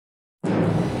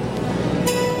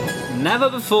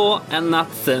Never before and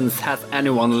not since has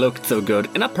anyone looked so good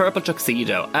in a purple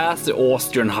tuxedo as the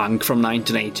Austrian hunk from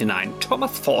 1989,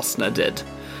 Thomas Forstner, did.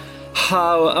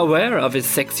 How aware of his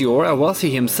sexy aura was he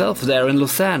himself there in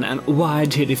Lausanne, and why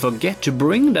did he forget to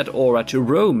bring that aura to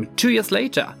Rome 2 years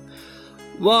later?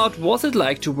 What was it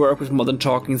like to work with Modern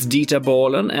Talking's Dieter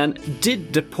Bohlen, and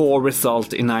did the poor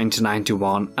result in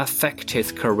 1991 affect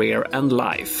his career and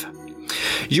life?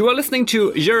 You are listening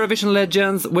to Eurovision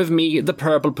Legends with me, the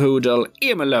Purple Poodle,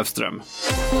 Emil Löfström.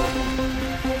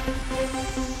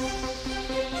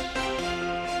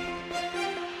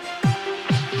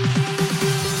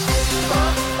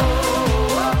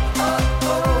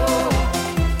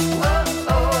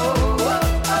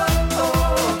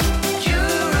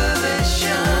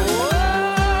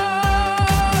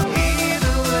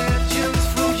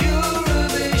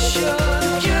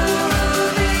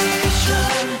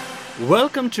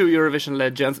 Welcome to Eurovision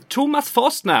Legends, Thomas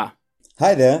Forstner.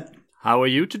 Hi there. How are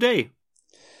you today?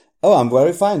 Oh, I'm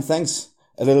very fine, thanks.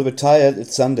 A little bit tired,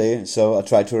 it's Sunday, so I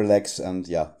try to relax and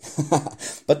yeah.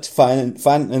 But fine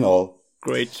in all.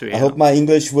 Great to hear. I hope my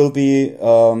English will be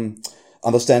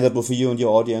understandable for you and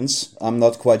your audience. I'm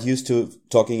not quite used to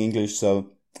talking English, so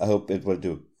I hope it will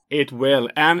do. It will,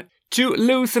 and to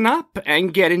loosen up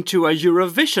and get into a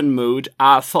Eurovision mood,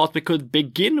 I thought we could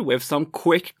begin with some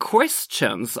quick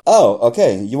questions. Oh,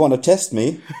 okay. You want to test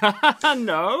me?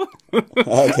 No.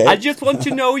 Okay. I just want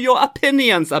to know your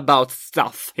opinions about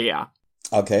stuff here.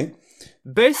 Okay.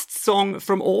 Best song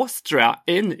from Austria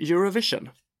in Eurovision?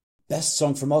 Best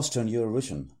song from Austria in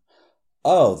Eurovision?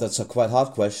 Oh, that's a quite hard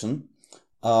question.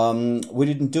 We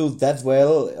didn't do that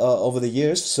well over the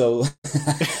years, so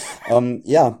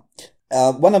yeah.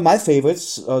 One of my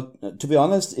favorites, to be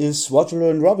honest, is Waterloo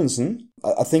and Robinson.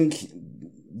 I think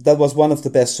that was one of the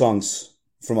best songs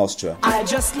from Austria. I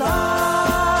just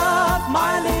love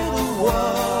my little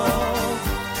world.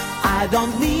 I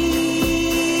don't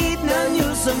need no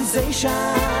new sensations.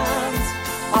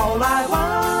 All I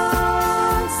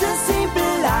want's a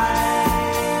simple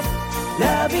life.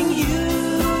 Loving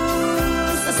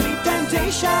you's a sweet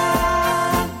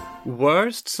temptation.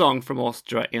 Worst song from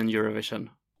Austria in Eurovision?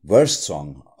 Worst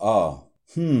song? I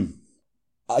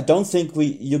don't think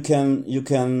you can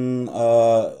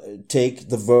take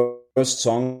the worst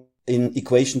song in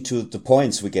equation to the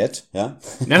points we get. Yeah.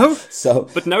 No. So.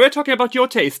 But now we're talking about your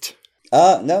taste.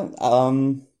 No.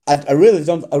 I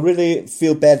really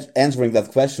feel bad answering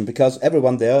that question because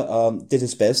everyone there did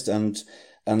his best and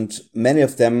many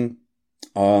of them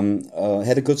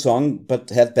had a good song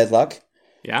but had bad luck.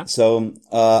 Yeah. So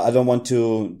I don't want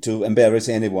to embarrass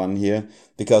anyone here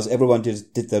because everyone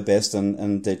did their best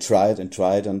and they tried and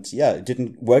yeah, it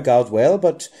didn't work out well,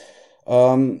 but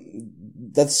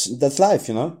that's life,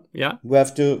 you know. Yeah. We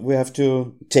have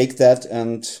to take that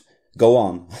and go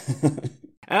on.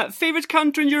 Favorite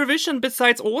country in Eurovision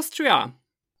besides Austria?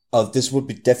 Oh, this would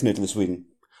be definitely Sweden.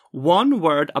 One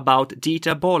word about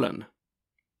Dieter Bohlen.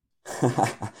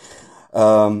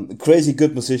 Crazy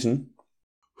good musician.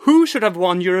 Who should have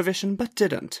won Eurovision but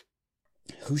didn't?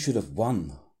 Who should have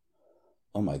won?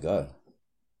 Oh my God.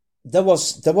 There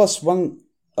was one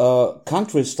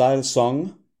country style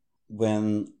song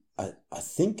when I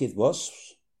think it was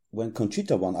when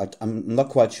Conchita won. I'm not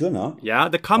quite sure now. Yeah,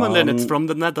 the Common Linnets from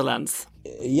the Netherlands.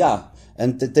 Yeah,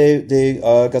 and they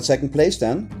got second place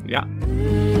then. Yeah.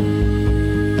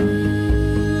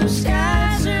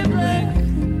 Skies are black.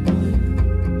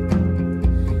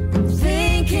 I'm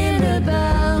thinking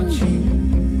about you.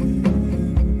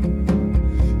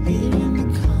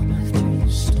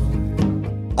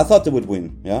 I thought they would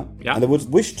win, yeah? Yeah. And I would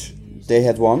wished they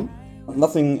had won.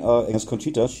 Nothing against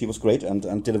Conchita, she was great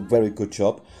and did a very good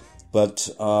job. But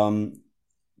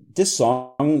this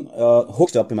song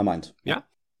hooked up in my mind. Yeah.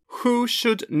 Who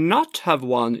should not have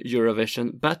won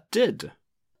Eurovision but did?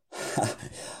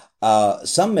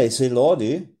 Some may say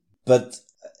Lordi, but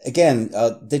again,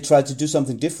 they tried to do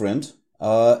something different.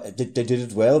 They did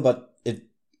it well, but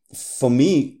for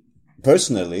me,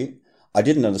 personally, I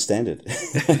didn't understand it.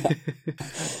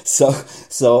 So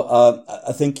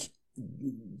I think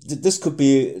this could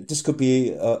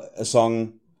be a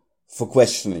song for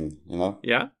questioning, you know?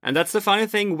 Yeah, and that's the funny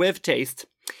thing with taste.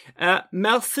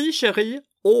 Merci Chérie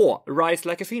or Rise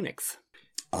Like a Phoenix?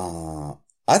 I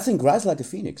think Rise Like a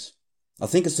Phoenix. I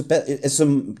think it's the best. It's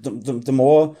the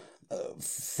more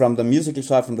from the musical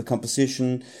side, from the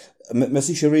composition.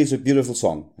 Merci Chérie is a beautiful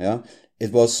song. Yeah,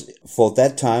 it was for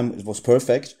that time. It was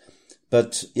perfect.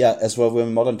 But yeah, as well, we're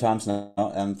in modern times now,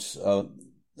 and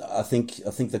I think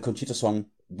the Conchita song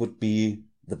would be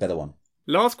the better one.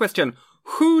 Last question: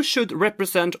 who should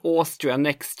represent Austria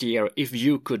next year if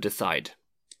you could decide?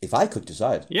 If I could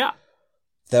decide? Yeah.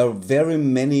 There are very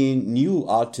many new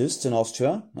artists in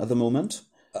Austria at the moment.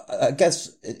 I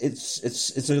guess it's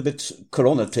a little bit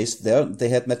Corona taste there. They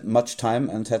had not much time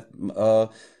and had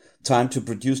time to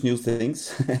produce new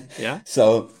things. Yeah.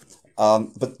 So,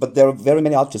 but there are very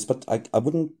many artists. But I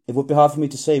wouldn't. It would be hard for me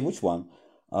to say which one.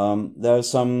 There are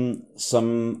some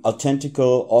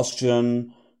authentical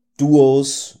Austrian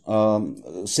duos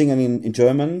singing in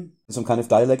German, some kind of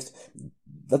dialect.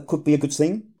 That could be a good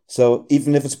thing. So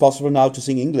even if it's possible now to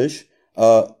sing English,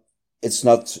 it's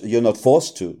not, you're not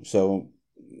forced to. So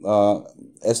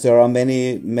as there are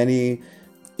many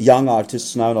young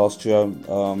artists now in Austria,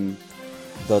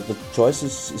 the choice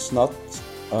is not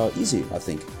easy, I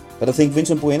think. But I think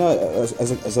Vincent Bueno,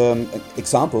 as an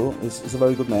example, is a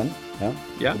very good man.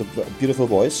 Yeah. With a beautiful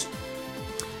voice.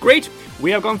 Great.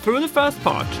 We have gone through the first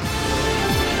part.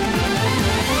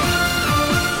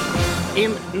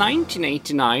 In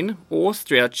 1989,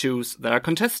 Austria chose their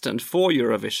contestant for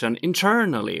Eurovision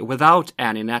internally without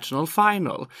any national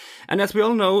final. And as we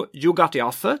all know, you got the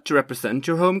offer to represent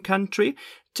your home country.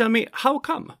 Tell me, how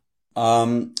come?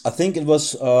 I think it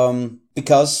was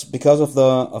because of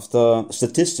the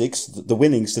statistics, the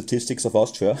winning statistics of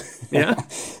Austria. Yeah.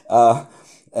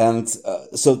 And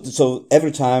so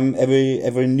every time,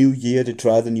 every new year, they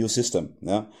try the new system.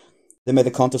 Yeah. They made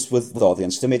a contest with the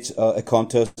audience. They made a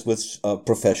contest with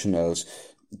professionals.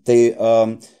 They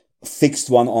fixed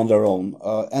one on their own,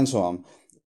 and so on.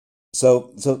 So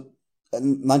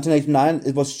in 1989,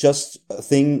 it was just a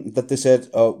thing that they said,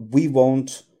 we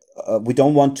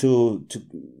don't want to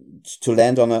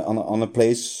land on a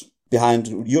place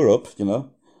behind Europe, you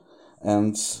know.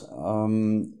 And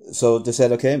so they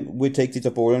said, okay, we take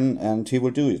Dieter Bohlen and he will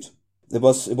do it. It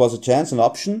was a chance, an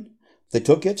option. They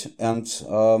took it, and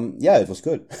it was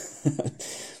good.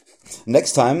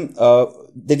 Next time,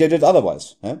 they did it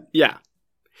otherwise. Eh? Yeah.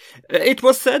 It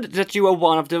was said that you were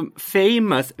one of the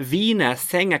famous Wiener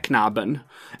Sängerknaben.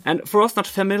 And for us not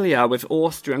familiar with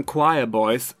Austrian choir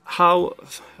boys, how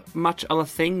much of a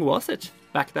thing was it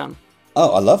back then?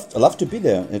 Oh, I loved to be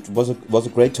there. It was a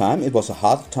great time. It was a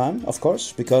hard time, of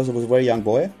course, because I was a very young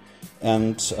boy,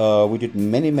 and we did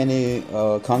many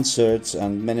concerts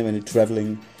and many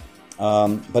traveling.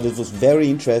 But it was very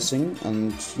interesting,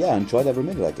 and I enjoyed every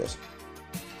minute, I guess.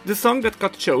 The song that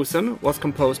got chosen was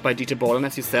composed by Dieter Bohlen,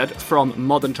 as you said, from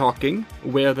Modern Talking,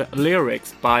 with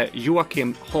lyrics by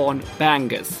Joachim Horn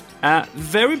Banges.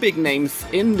 Very big names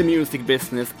in the music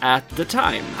business at the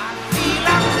time. I feel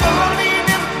I'm falling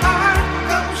apart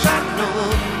 'cause I know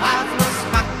I've lost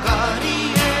my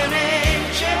guardian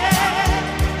angel.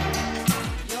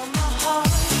 You're my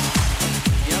heart,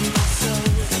 you're my soul.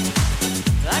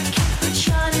 I keep it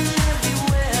shining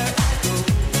everywhere I go.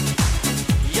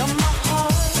 You're my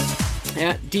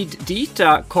heart. Did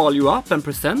Dieter call you up and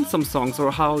present some songs,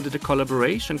 or how did the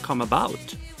collaboration come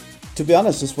about? To be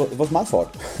honest, it was my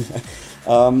fault.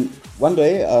 One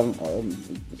day I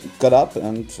got up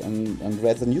and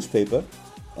read the newspaper,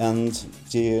 and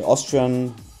the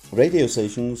Austrian radio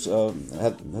stations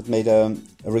had made a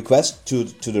request to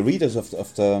the readers of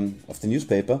the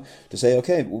newspaper to say,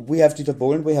 okay, we have Dieter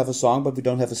Bohlen, we have a song, but we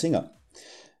don't have a singer,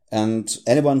 and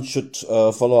anyone should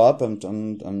follow up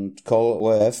and call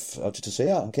ORF to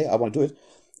say, okay, I want to do it.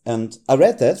 And I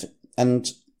read that, and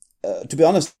to be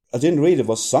honest, I didn't read it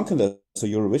was Song Contest or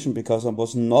Eurovision because I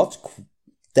was not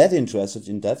that interested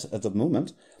in that at the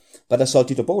moment. But I saw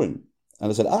Dieter Bohlen,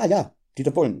 and I said,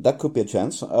 Dieter Bohlen, that could be a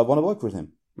chance. I want to work with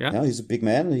him. Yeah, he's a big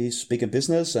man. He's big in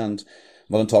business, and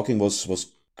Modern Talking was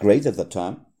great at that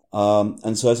time.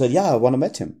 And so I said, I want to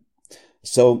meet him.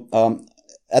 So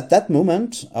at that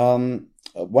moment, 1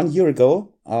 year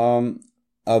ago,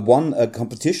 I won a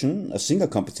competition, a singer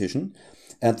competition.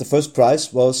 And the first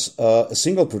prize was a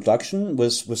single production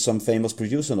with some famous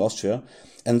producer in Austria.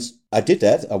 And I did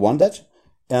that. I won that.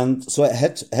 And so I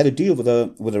had a deal with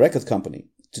a record company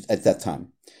at that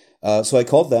time. So I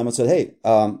called them and said, hey,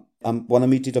 I want to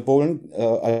meet Dieter Bohlen.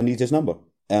 I need his number.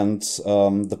 And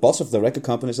the boss of the record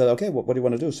company said, okay, what do you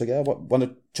want to do? So I want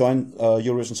to join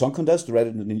Eurovision Song Contest, read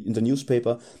it in the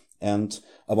newspaper, and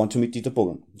I want to meet Dieter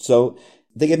Bohlen. So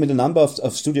they gave me the number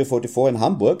of Studio 44 in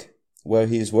Hamburg, where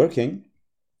he is working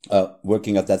at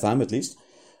that time at least,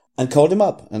 and called him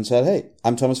up and said, hey,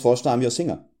 I'm Thomas Forster, I'm your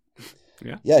singer.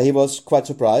 Yeah, he was quite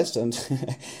surprised, and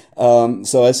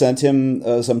so I sent him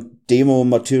some demo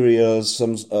materials,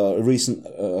 some recent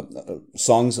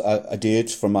songs I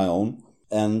did from my own,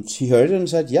 and he heard it and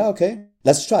said, yeah, okay,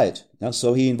 let's try it.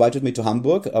 So he invited me to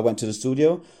Hamburg. I went to the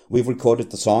studio. We recorded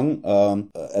the song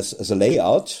as a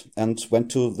layout, and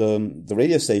went to the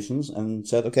radio stations and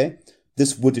said, okay,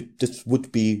 this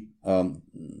would be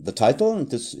the title,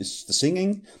 and this is the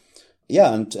singing.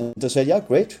 yeah, and they said, yeah,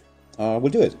 great, we'll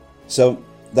do it. So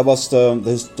that was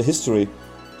the history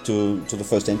to the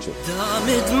first entry.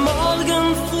 Damit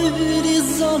morgen früh die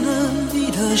Sonne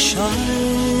wieder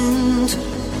scheint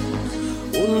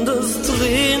und es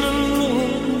Tränen nur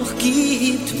noch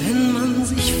gibt, wenn man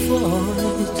sich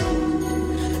freut.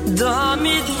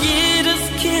 Damit jedes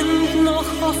Kind noch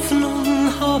Hoffnung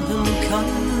haben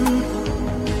kann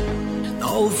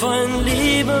auf ein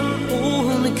Leben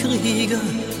ohne Kriege,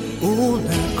 ohne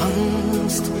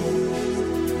Angst.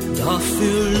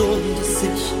 Dafür lohnt es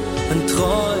sich, ein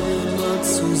Träumer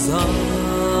zu sein.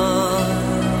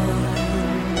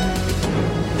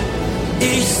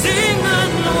 Ich singe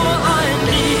nur ein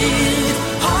Lied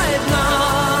heute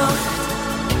Nacht,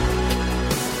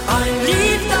 ein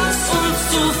Lied, das uns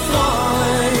zu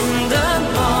Freunden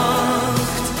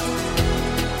macht.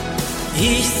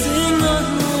 Ich singe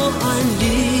nur ein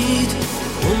Lied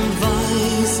und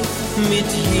weiß, mit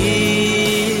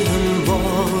jedem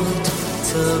Wort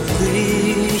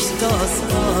zerbricht das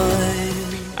ein.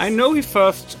 I know he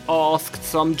first asked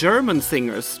some German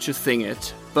singers to sing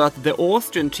it, but the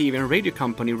Austrian TV and radio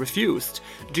company refused.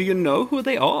 Do you know who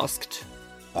they asked?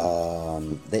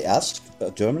 They asked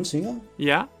a German singer.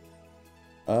 Yeah?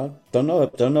 Don't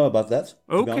know about that.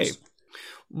 To be Okay. honest.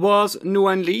 Was Nur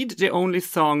ein Lied the only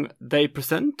song they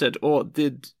presented, or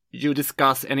did you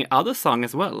discuss any other song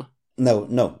as well? No.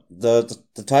 The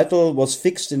title was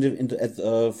fixed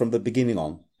from the beginning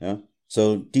on. Yeah.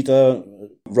 So Dieter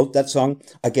wrote that song,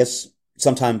 I guess,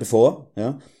 sometime before.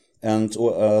 Yeah. And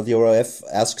the ORF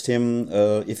asked him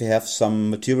if he have some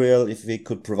material, if he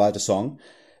could provide a song,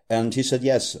 and he said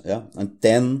yes. Yeah. And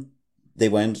then they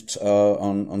went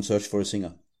on search for a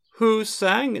singer. Who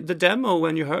sang the demo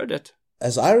when you heard it?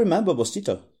 As I remember, was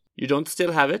Dieter You don't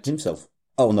still have it? himself.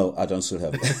 Oh no, I don't still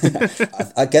have it.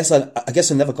 I guess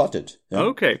I never got it. Yeah?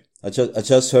 Okay. I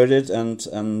just heard it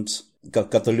and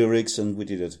got the lyrics and we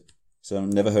did it. So I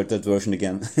never heard that version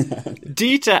again.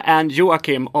 Dieter and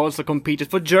Joachim also competed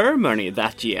for Germany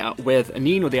that year with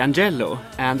Nino De Angelo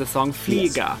and the song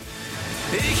Flieger.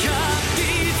 Ich hab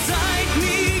die Zeit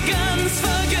nie ganz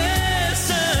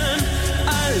vergessen,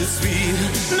 als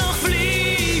wir noch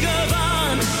Flieger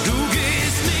waren. Du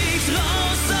gehst nicht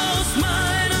raus aus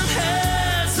meinem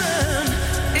Herzen.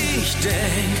 Ich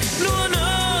denk nur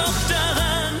noch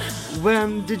daran.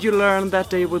 When did you learn that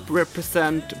they would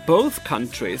represent both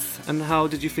countries, and how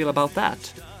did you feel about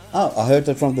that? I heard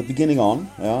that from the beginning on.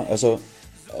 Yeah, as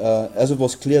it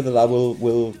was clear that I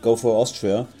will go for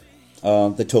Austria,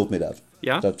 they told me that.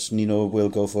 Yeah. That Nino will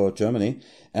go for Germany,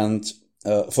 and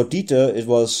for Dieter it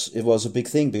was a big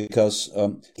thing because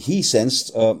he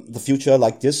sensed the future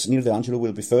like this. Nino De Angelo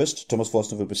will be first, Thomas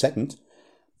Forstner will be second.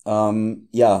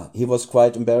 He was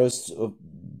quite embarrassed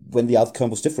when the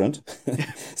outcome was different.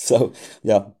 So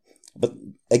yeah, but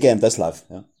again, that's life.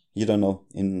 Yeah, you don't know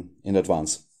in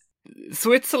advance.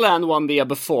 Switzerland won the year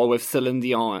before with Céline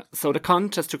Dion, so the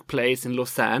contest took place in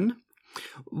Lausanne.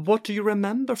 What do you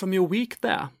remember from your week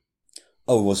there?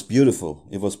 Oh, it was beautiful.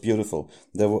 It was beautiful.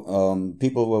 There were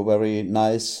people were very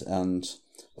nice and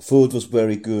food was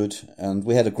very good, and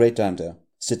we had a great time there,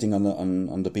 sitting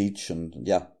on the beach. And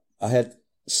yeah, I had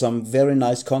some very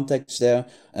nice contacts there,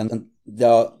 and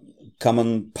there are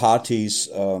common parties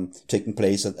taking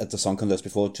place at the song contest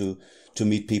before to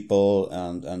meet people,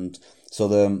 and so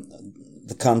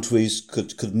the countries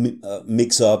could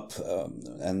mix up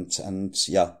and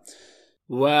yeah.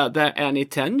 Were there any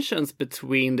tensions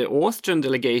between the Austrian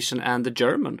delegation and the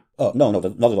German? Oh, no, not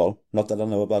at all. Not that I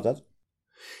know about that.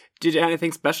 Did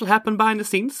anything special happen behind the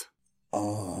scenes?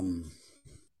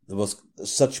 There was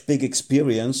such big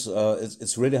experience.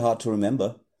 It's really hard to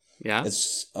remember. Yeah.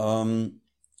 It's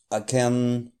I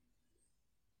can.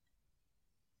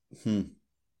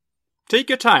 Take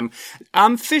your time.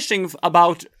 I'm fishing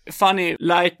about funny,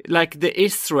 like the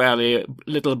Israeli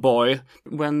little boy.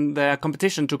 When the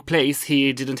competition took place,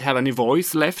 he didn't have any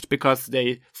voice left because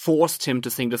they forced him to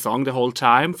sing the song the whole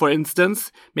time, for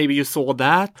instance. Maybe you saw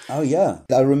that. Oh yeah,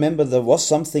 I remember there was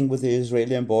something with the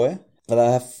Israeli boy, but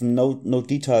I have no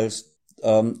details.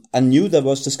 I knew there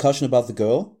was discussion about the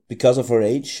girl because of her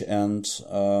age, and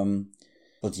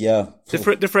but yeah,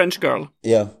 The French girl.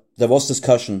 yeah. There was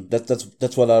discussion.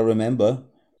 That's what I remember,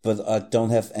 but I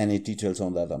don't have any details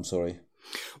on that. I'm sorry.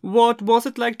 What was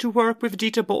it like to work with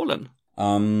Dieter Bohlen?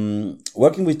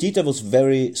 Working with Dieter was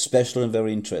very special and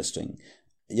very interesting.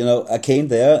 You know, I came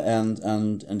there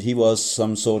and he was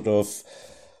some sort of,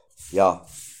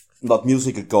 not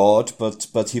musical god,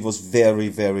 but he was very,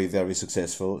 very, very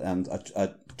successful. And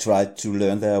I tried to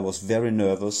learn there. I was very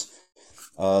nervous.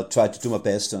 Tried to do my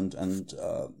best and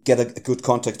get a good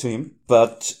contact to him.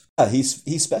 But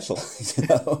he's special. You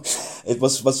know, it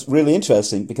was really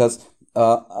interesting because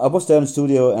I was there in the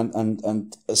studio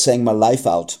and sang my life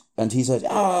out, and he said,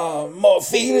 more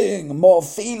feeling, more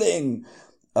feeling,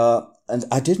 and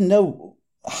I didn't know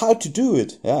how to do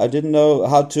it. Yeah, I didn't know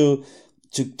how to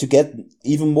get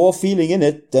even more feeling in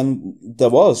it than there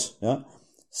was. Yeah,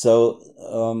 so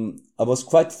I was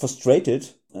quite frustrated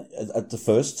at the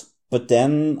first, but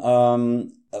then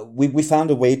we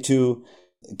found a way to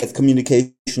get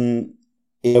communication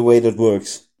in a way that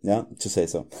works. Yeah, to say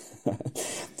so.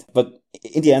 But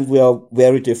in the end, we are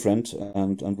very different,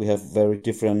 and we have very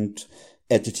different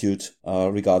attitude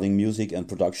regarding music and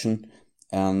production,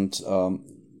 and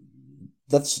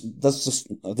that's just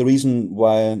the reason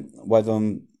why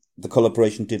the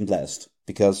collaboration didn't last,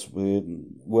 because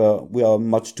we are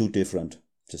much too different,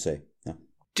 to say. Yeah.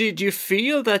 Did you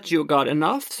feel that you got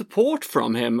enough support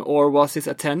from him, or was his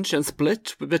attention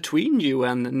split between you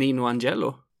and Nino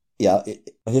Angelo? Yeah,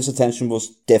 his attention was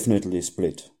definitely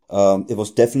split. It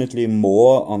was definitely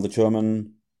more on the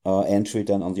German entry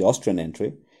than on the Austrian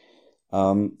entry.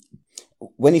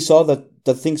 When he saw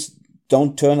that things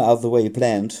don't turn out the way he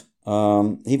planned,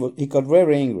 he got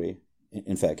very angry,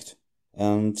 in fact.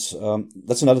 And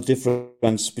that's another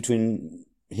difference between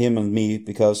him and me,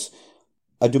 because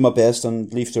I do my best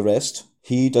and leave the rest.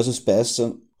 He does his best,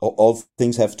 and all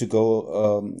things have to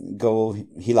go.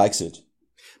 He likes it.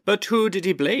 But who did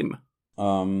he blame?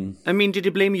 I mean, did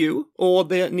he blame you or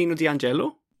the Nino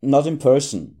D'Angelo? Not in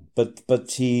person,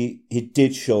 but he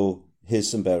did show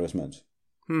his embarrassment.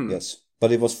 Yes,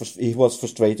 but he was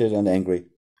frustrated and angry.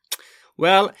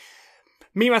 Well,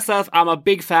 me myself, I'm a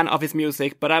big fan of his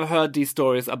music, but I've heard these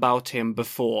stories about him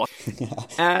before.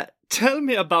 Tell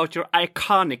me about your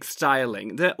iconic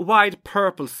styling, the wide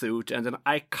purple suit and an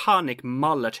iconic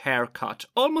mullet haircut,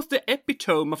 almost the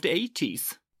epitome of the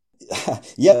 80s.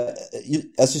 Yeah,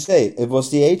 as you say, it was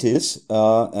the 80s,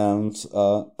 and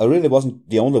I really wasn't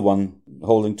the only one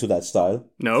holding to that style.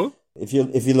 No? If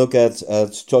you look at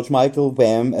George Michael,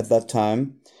 Wham at that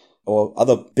time, or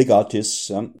other big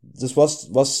artists, this was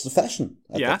the fashion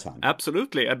at that time. Yeah,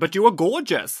 absolutely. But you were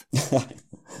gorgeous.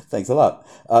 Thanks a lot.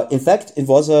 In fact, it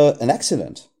was an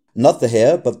accident. Not the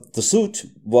hair, but the suit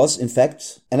was in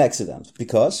fact an accident,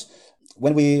 because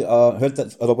when we heard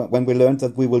that, or when we learned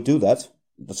that we will do that,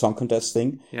 the song contest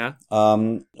thing,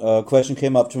 a question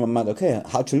came up to my mind, okay,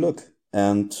 how to look?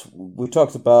 And we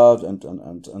talked about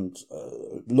and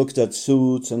looked at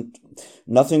suits, and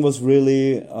nothing was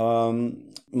really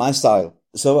my style.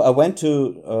 So I went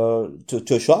to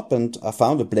a shop and I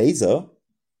found a blazer.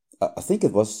 I think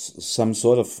it was some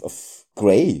sort of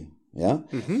gray,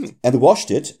 and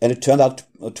washed it, and it turned out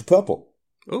to purple.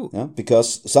 Oh, yeah,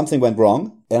 because something went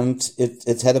wrong, and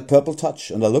it had a purple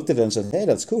touch. And I looked at it and said, hey,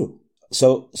 that's cool.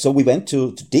 So we went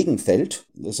to Degenfeld.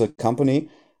 There's a company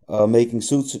making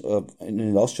suits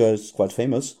in Austria. It's quite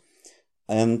famous.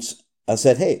 And I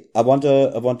said, hey, I want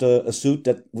a suit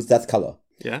with that color.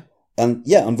 Yeah. And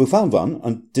we found one,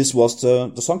 and this was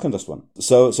the song contest one.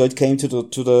 So it came to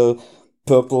the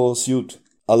purple suit.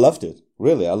 I loved it.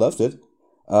 Really, I loved it.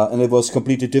 And it was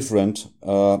completely different.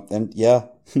 And yeah,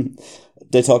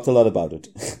 they talked a lot about it.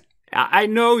 I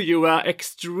know you are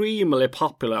extremely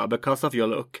popular because of your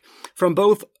look, from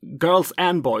both girls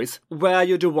and boys. Were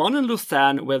you the one in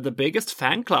Lausanne with the biggest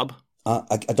fan club?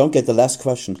 I don't get the last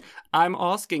question. I'm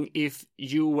asking if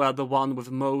you were the one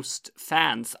with most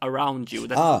fans around you,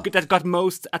 that got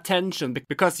most attention,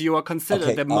 because you are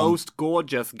considered the most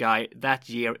gorgeous guy that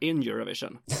year in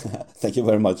Eurovision. Thank you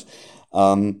very much.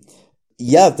 That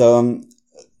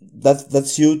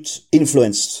suit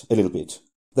influenced a little bit.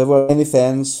 There were many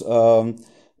fans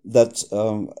that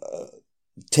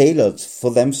tailored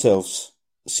for themselves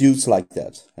suits like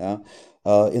that. Yeah,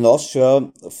 in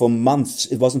Austria, for months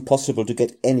it wasn't possible to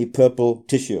get any purple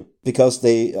tissue, because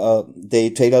they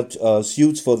tailored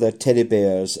suits for their teddy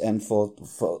bears and for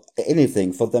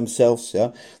anything for themselves.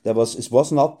 Yeah, it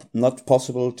was not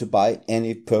possible to buy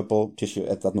any purple tissue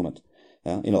at that moment.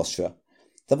 Yeah, in Austria,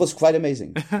 that was quite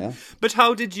amazing. Yeah. But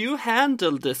how did you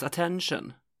handle this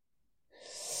attention?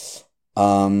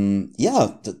 How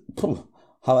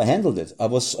I handled it. I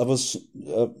was.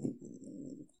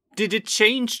 Did it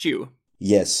change you?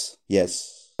 Yes,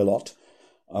 a lot.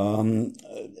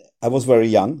 I was very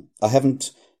young. I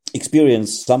haven't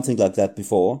experienced something like that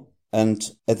before, and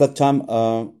at that time,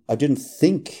 I didn't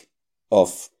think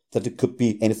of that it could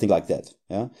be anything like that.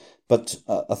 Yeah, but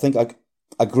I think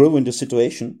I grew in the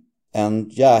situation, and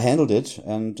I handled it,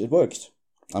 and it worked.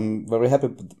 I'm very happy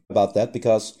about that,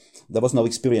 because there was no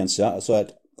experience. Yeah, so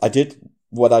I did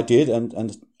what I did,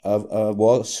 and I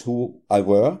was who I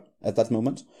were at that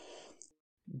moment.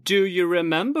 Do you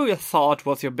remember who you thought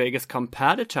was your biggest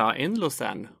competitor in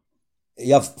Lausanne?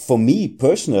 Yeah, for me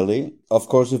personally, of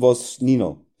course, it was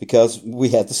Nino, because we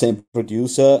had the same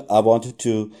producer. I wanted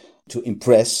to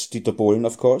impress Dieter Bohlen,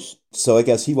 of course. So I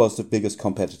guess he was the biggest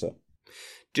competitor.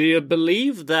 Do you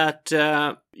believe that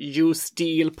you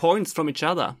steal points from each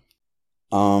other?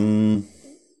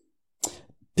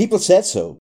 People said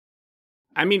so.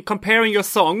 I mean, comparing your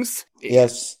songs,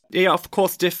 Yes. they are of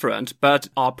course different, but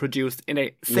are produced in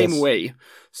a same Yes. way.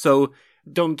 So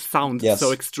don't sound Yes.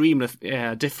 so extremely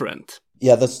different.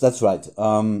 Yeah, that's right.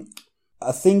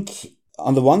 I think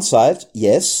on the one side,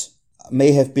 yes,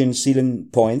 may have been stealing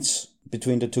points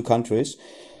between the two countries.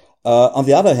 On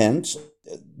the other hand,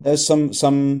 there's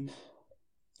some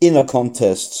inner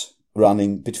contests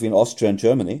running between Austria and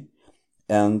Germany.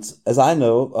 And as I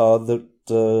know,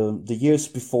 the years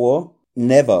before,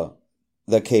 never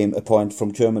there came a point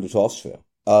from Germany to Austria.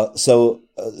 So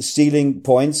stealing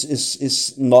points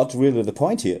is not really the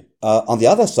point here. On the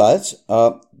other side,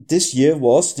 this year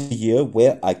was the year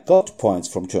where I got points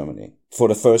from Germany for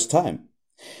the first time.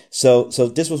 So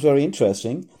this was very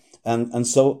interesting. And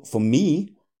so for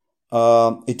me,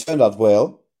 it turned out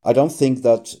well. I don't think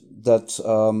that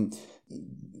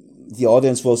the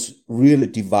audience was really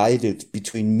divided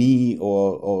between me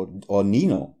or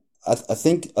Nino. I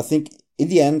think in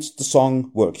the end the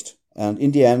song worked, and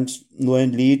in the end Nur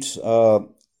ein Lied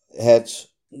had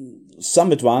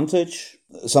some advantage,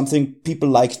 something people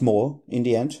liked more in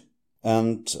the end,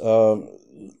 and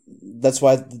that's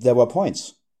why there were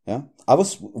points. Yeah,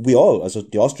 we all, as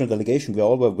the Austrian delegation, we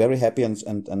all were very happy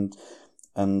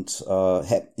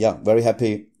very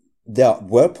happy. There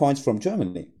were points from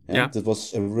Germany. Yeah. That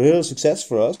was a real success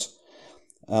for us,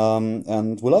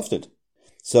 and we loved it.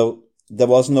 So there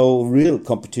was no real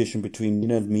competition between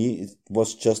Nino and me. It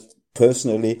was just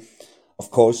personally, of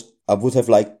course, I would have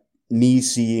liked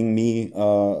seeing me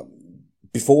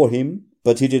before him,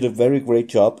 but he did a very great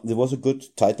job. There was a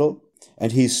good title,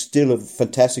 and he's still a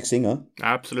fantastic singer.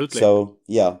 Absolutely. So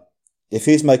yeah, if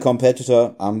he's my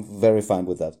competitor, I'm very fine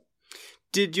with that.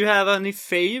 Did you have any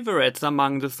favorites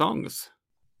among the songs?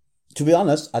 To be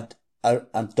honest, I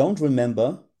don't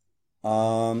remember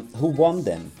who won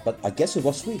then, but I guess it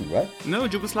was Sweden, right? No,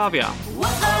 Yugoslavia. Whoa,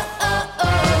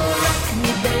 rock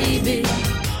me baby.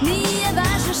 Ni är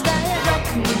världens där,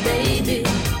 rock me baby.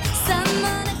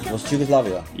 It was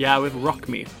Yugoslavia. Yeah, with Rock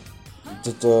Me.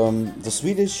 The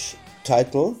Swedish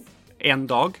title En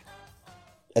dag.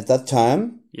 at that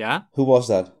time. Yeah. Who was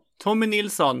that? Tommy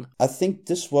Nilsson. I think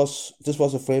this was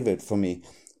a favorite for me.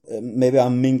 Maybe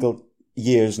I'm mingled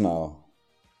years now.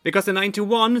 Because in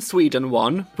 91, Sweden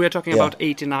won. We're talking Yeah. about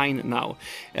 89 now.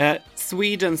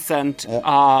 Sweden sent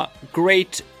a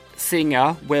great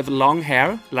singer with long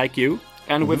hair, like you,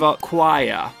 and with a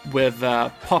choir with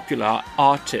popular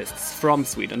artists from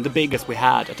Sweden, the biggest we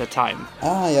had at the time.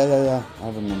 Yeah. I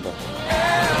remember.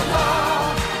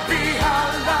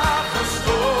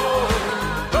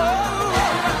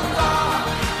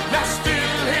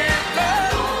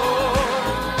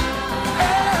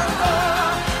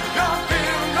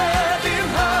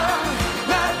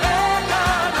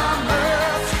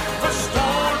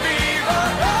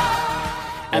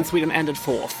 And Sweden ended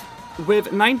fourth.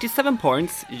 With 97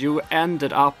 points, you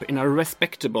ended up in a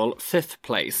respectable fifth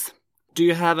place. Do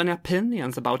you have any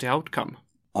opinions about the outcome?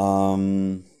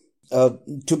 To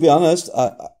be honest,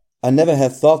 I never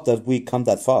had thought that we come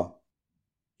that far.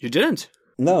 You didn't?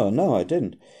 No, I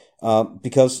didn't.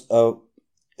 Because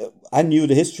I knew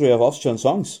the history of Austrian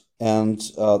songs, and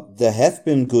there have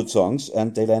been good songs,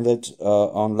 and they landed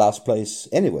on last place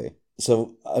anyway.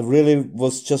 So I really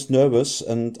was just nervous,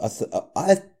 and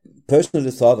I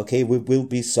personally thought, okay, we will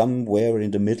be somewhere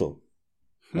in the middle.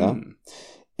 Yeah?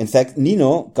 In fact,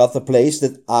 Nino got the place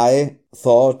that I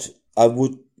thought I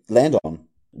would land on.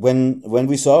 When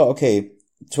we saw, okay,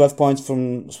 12 points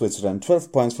from Switzerland,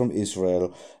 12 points from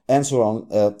Israel, and so on,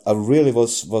 I really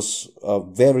was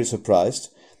very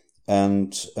surprised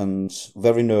and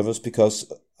very nervous,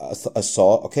 because I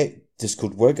saw, okay, this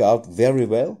could work out very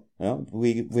well. Yeah,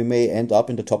 we may end up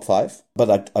in the top 5,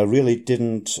 but I really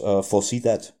didn't foresee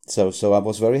that. So I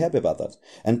was very happy about that.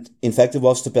 And in fact, it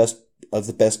was the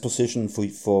best position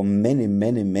for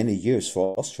many years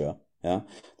for Austria. Yeah,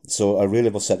 so I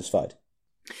really was satisfied.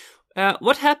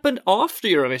 What happened after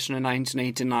Eurovision in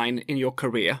 1989 in your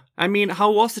career? I mean,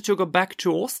 how was it to go back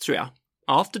to Austria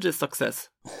after this success?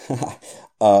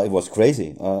 It was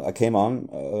crazy. I came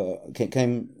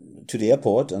to the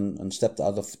airport and stepped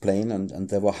out of the plane, and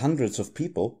there were hundreds of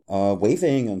people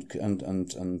waving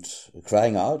and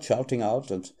crying out, shouting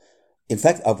out. And in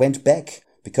fact, I went back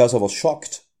because I was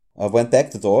shocked. I went back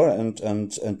the door and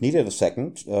needed a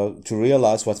second to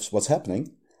realize what's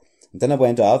happening. And then I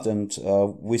went out and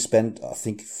we spent, I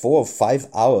think, 4 or 5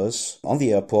 hours on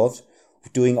the airport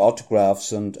doing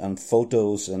autographs and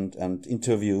photos and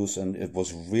interviews, and it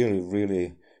was really,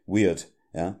 really weird.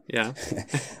 Yeah. Yeah.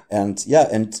 And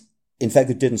in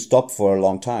fact, it didn't stop for a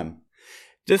long time.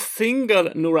 The single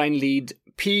Nur ein Lied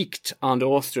peaked on the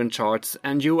Austrian charts,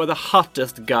 and you were the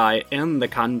hottest guy in the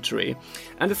country.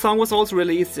 And the song was also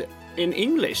released in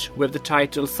English with the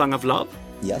title Song of Love.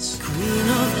 Yes. Queen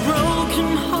of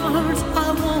broken hearts,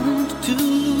 I want to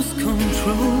lose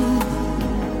control.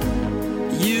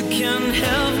 You can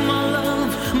have my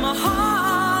love, my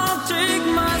heart, take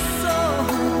my soul.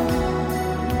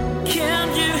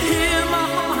 Can't you hear my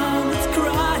heart that's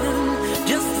crying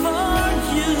just for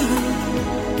you?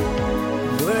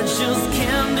 Words just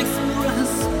can't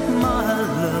express my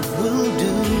love will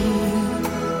do.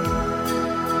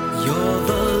 You're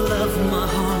the love of my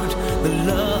heart, the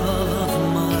love of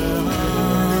my life.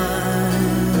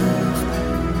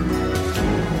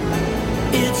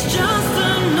 It's just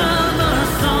another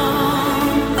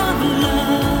song of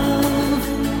love.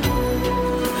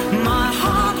 My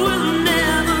heart will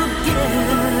never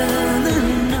get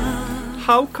enough.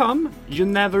 How come you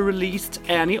never released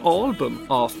any album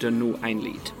after Nur ein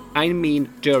Lied? I mean,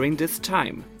 during this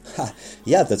time.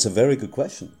 Yeah, that's a very good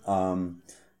question.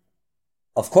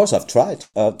 Of course, I've tried.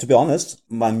 To be honest,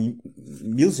 my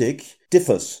music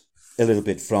differs a little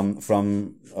bit from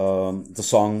the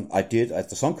song I did at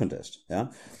the song contest. Yeah,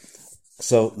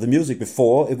 so the music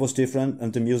before it was different,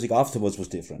 and the music afterwards was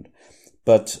different.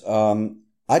 But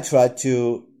I tried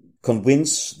to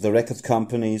convince the record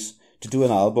companies to do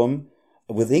an album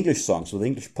with English songs, with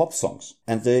English pop songs,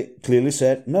 and they clearly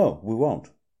said, "No, we won't."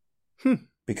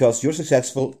 Because you're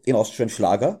successful in Austrian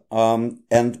Schlager,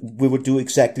 and we would do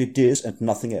exactly this and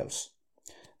nothing else.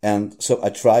 And so I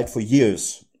tried for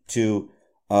years to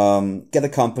get a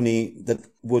company that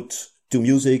would do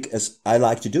music as I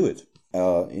like to do it,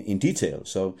 in detail.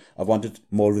 So I wanted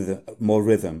more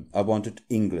rhythm. I wanted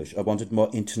English. I wanted more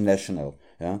international.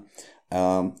 Yeah,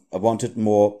 I wanted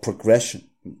more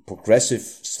progressive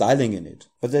styling in it.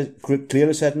 But they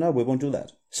clearly said, "No, we won't do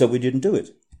that." So we didn't do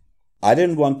it. I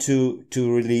didn't want to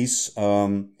release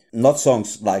not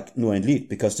songs like Nur ein Lied,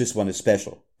 because this one is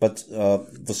special, but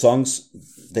the songs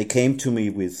they came to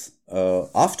me with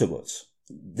afterwards.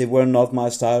 They were not my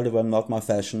style. They were not my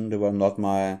fashion. They were not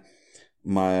my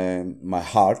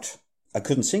heart. I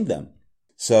couldn't sing them.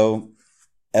 So,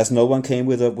 as no one came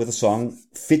with a song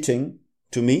fitting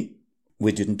to me,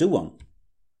 we didn't do one.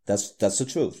 That's the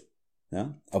truth. Yeah,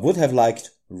 I would have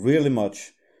liked really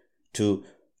much to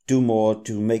do more,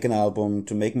 to make an album,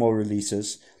 to make more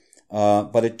releases.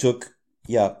 But it took,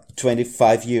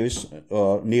 25 years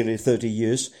or nearly 30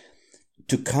 years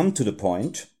to come to the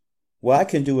point where I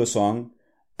can do a song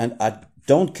and I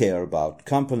don't care about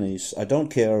companies. I don't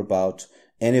care about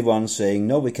anyone saying,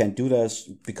 "No, we can't do this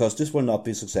because this will not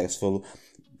be successful.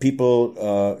 People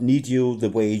need you the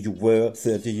way you were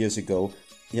 30 years ago."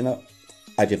 You know,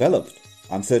 I developed.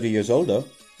 I'm 30 years older.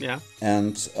 Yeah.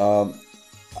 And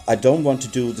I don't want to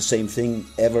do the same thing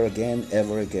ever again.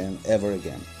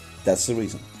 That's the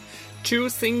reason. 2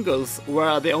 singles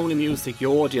were the only music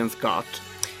your audience got,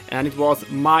 and it was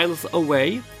Miles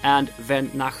Away and Wenn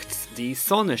nachts die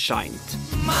Sonne scheint.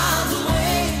 Miles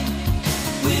away,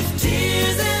 with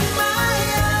tears in my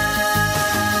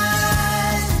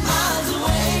eyes. Miles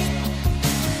away,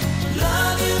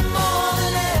 love you more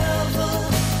than ever.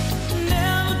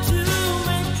 Never to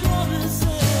make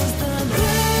promises that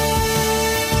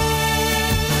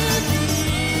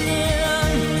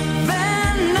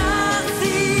wenn nachts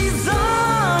die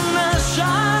Sonne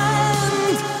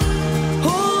scheint,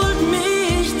 holt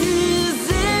mich die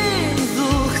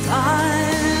Sehnsucht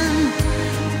ein.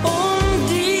 Und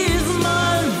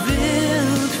diesmal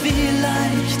wird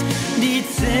vielleicht die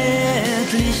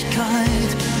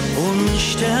Zärtlichkeit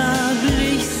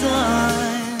unsterblich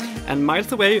sein. And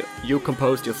Miles Away you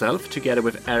composed yourself together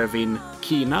with Erwin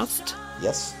Kienast.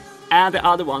 Yes. And the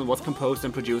other one was composed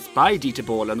and produced by Dieter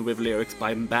Bohlen with lyrics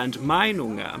by Bernd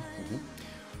Meinunger.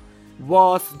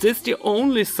 Was this the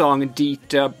only song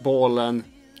Dieter Bohlen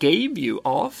gave you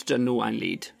after Nur ein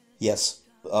Lied? Yes.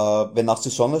 Wenn nachts die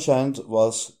Sonne scheint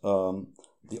was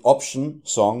the option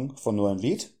song for Nur ein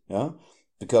Lied, yeah,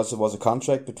 because there was a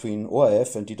contract between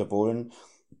ORF and Dieter Bohlen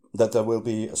that there will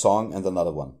be a song and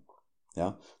another one.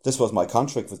 Yeah, this was my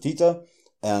contract with Dieter,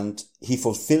 and he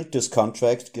fulfilled this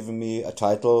contract, giving me a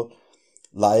title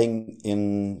lying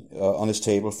on his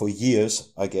table for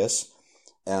years, I guess.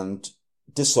 And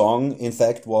this song, in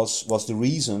fact, was the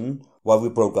reason why we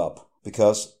broke up,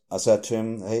 because I said to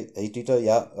him, hey Dieter,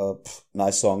 yeah,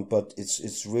 nice song, but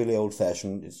it's really old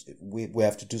fashioned. We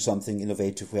have to do something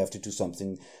innovative. We have to do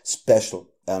something special.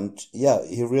 And yeah,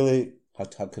 he really, how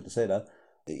could I say that?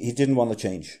 He didn't want to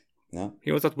change. Yeah.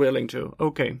 He was not willing to.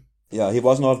 Okay. Yeah, he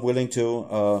was not willing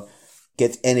to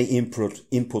get any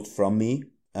input from me,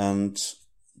 and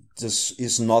this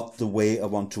is not the way I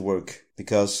want to work,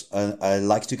 because I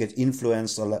like to get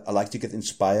influenced, I like to get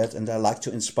inspired, and I like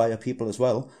to inspire people as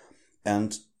well.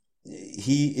 And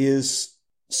he is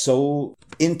so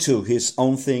into his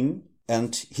own thing,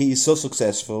 and he is so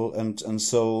successful and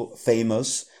so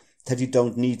famous that he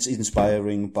don't need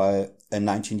inspiring by a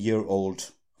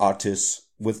 19-year-old artist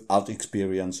without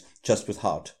experience, just with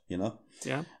heart, you know?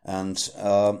 Yeah. And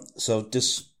so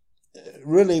this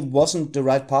really wasn't the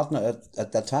right partner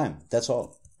at that time. That's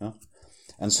all. Yeah?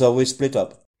 And so we split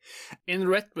up. In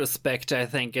retrospect, I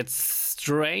think it's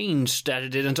strange that he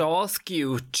didn't ask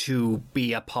you to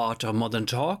be a part of Modern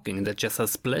Talking, that just has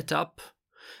split up.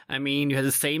 I mean, you had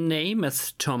the same name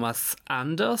as Thomas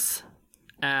Anders,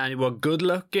 and you were good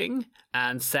looking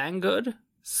and sang good.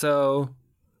 So,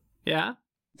 yeah.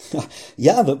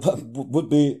 Yeah, that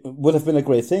would have been a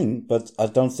great thing, but I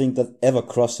don't think that ever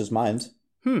crossed his mind.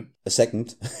 A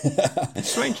second.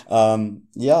 Strange.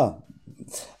 Yeah.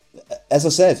 As I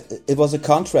said, it was a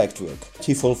contract work.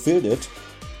 He fulfilled it.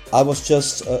 I was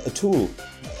just a tool.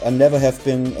 I never have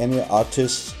been any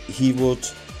artist he would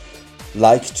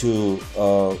like to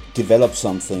develop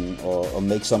something or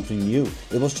make something new.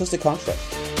 It was just a contract.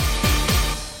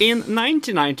 In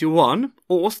 1991,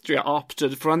 Austria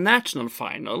opted for a national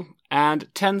final,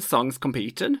 and 10 songs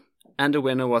competed, and the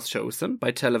winner was chosen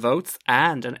by televotes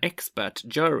and an expert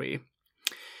jury.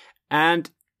 And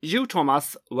you,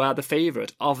 Thomas, were the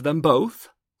favorite of them both,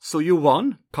 so you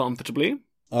won comfortably.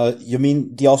 You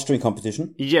mean the Austrian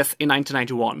competition? Yes, in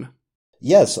 1991.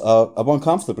 Yes, I won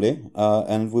comfortably,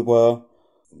 and we were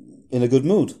in a good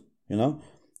mood, you know.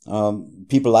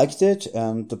 People liked it,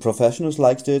 and the professionals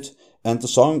liked it, and the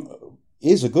song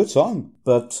is a good song.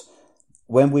 But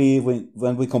when we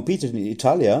competed in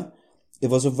Italia,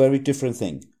 it was a very different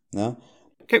thing. Yeah.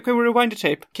 Can we rewind the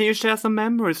tape? Can you share some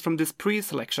memories from this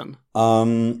pre-selection?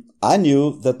 I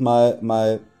knew that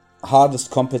my hardest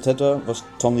competitor was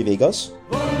Tony Vegas.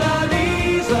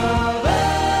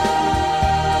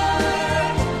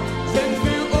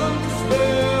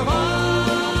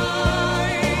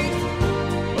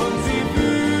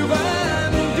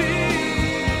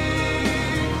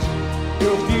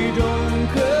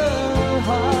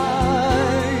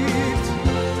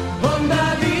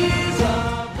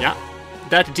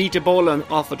 That Dieter Bohlen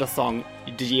offered a song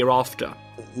the year after.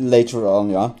 Later on,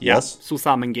 yeah. Yes.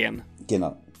 Zusammen gehen.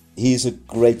 Genau. He's a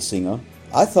great singer.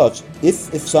 I thought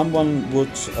if someone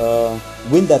would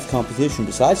win that competition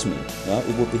besides me, yeah,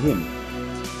 it would be him.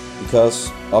 Because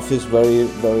of his very,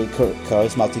 very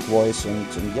charismatic voice, and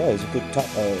yeah, he's a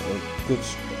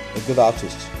good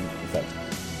artist, in fact.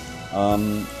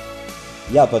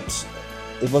 Yeah, but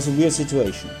it was a weird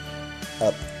situation.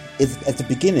 At the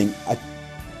beginning,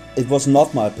 it was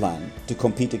not my plan to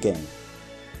compete again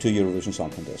to Eurovision Song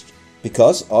Contest,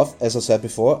 because of, as I said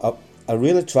before, I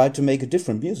really tried to make a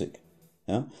different music.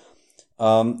 Yeah,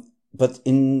 but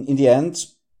in the end,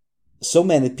 so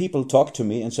many people talked to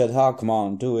me and said, "Oh, come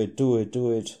on, do it."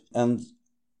 And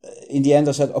in the end,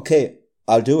 I said, "Okay,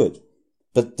 I'll do it."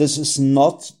 But this was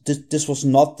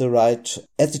not the right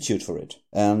attitude for it.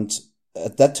 And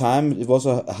at that time, it was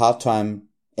a hard time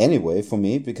anyway for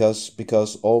me,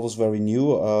 because all was very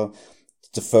new.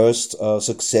 The first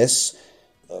success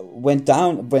went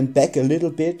back a little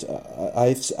bit.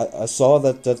 I saw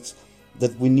that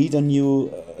we need a new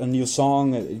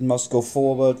song. It must go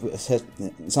forward.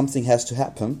 Something has to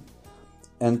happen,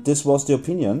 and this was the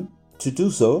opinion to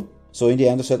do so. So in the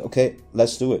end, I said, okay,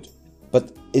 let's do it.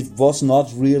 But it was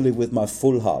not really with my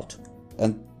full heart,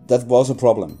 and that was a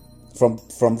problem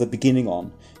from the beginning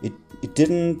on. It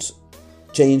didn't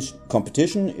change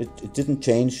competition. It didn't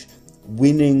change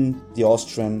winning the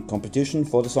Austrian competition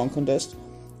for the song contest.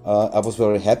 I was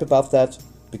very happy about that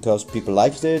because people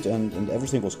liked it and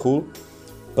everything was cool.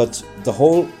 But the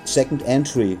whole second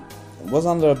entry was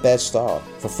under a bad star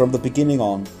from the beginning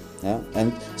on. Yeah?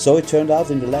 And so it turned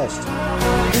out in the last.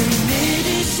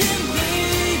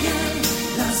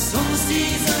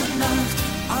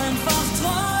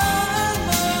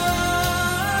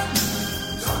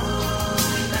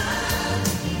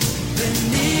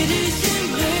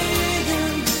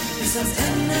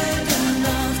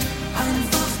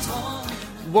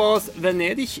 Was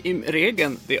Venedig im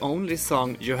Regen the only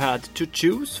song you had to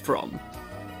choose from?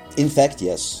 In fact,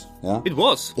 yes. Yeah. It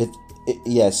was.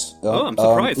 Yes. Oh, I'm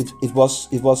surprised. It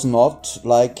was not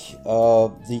like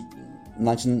the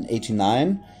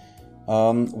 1989,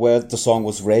 where the song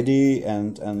was ready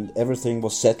and everything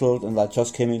was settled and I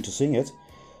just came in to sing it.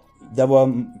 There were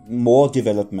more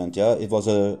development. Yeah, it was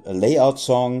a layout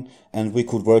song and we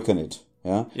could work on it.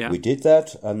 Yeah, Yeah. we did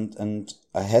that and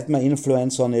I had my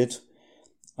influence on it.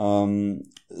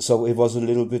 So it was a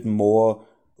little bit more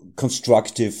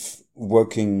constructive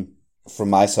working from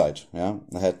my side. Yeah,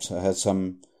 I had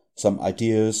some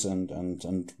ideas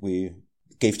and we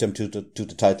gave them to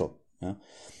the title. Yeah,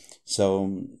 so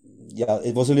yeah,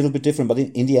 it was a little bit different, but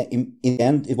in the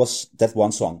end, it was that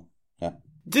one song. Yeah.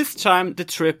 This time the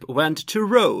trip went to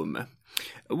Rome.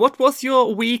 What was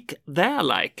your week there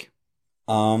like?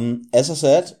 As I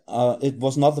said, it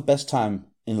was not the best time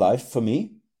in life for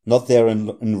me. Not there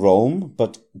in Rome,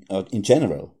 but in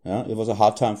general. Yeah, it was a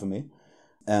hard time for me,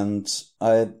 and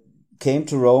I came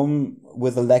to Rome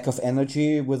with a lack of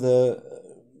energy, with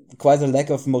quite a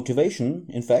lack of motivation,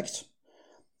 in fact,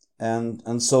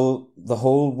 and so the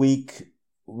whole week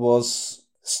was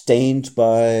stained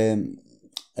by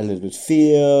a little bit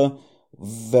fear,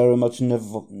 very much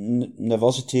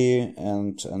nervosity,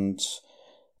 and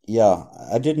yeah,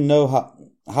 I didn't know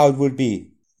how it would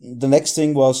be. The next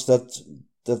thing was that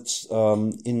the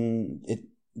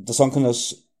song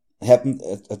contest happened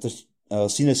at the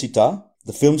Cinecittà,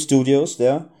 the film studios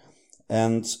there,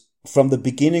 and from the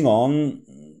beginning on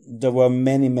there were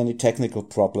many technical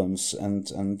problems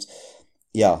and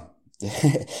yeah,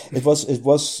 it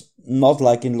was not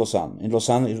like in Lausanne. In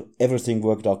Lausanne everything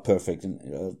worked out perfect, and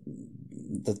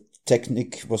the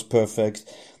technique was perfect,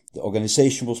 the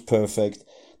organization was perfect,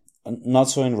 and not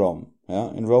so in Rome. Yeah,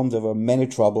 in Rome there were many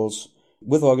troubles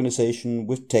with organization,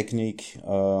 with technique,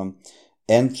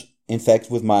 and in fact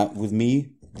with my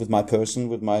person,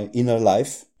 with my inner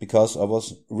life, because I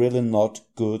was really not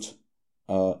good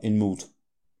in mood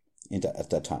at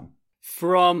that time.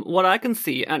 From what I can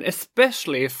see, and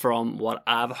especially from what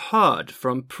I've heard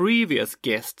from previous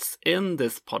guests in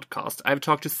this podcast, I've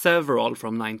talked to several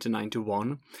from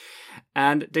 1991,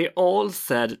 and they all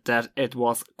said that it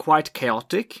was quite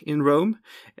chaotic in Rome,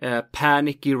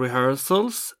 panicky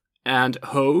rehearsals, and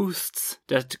hosts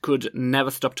that could never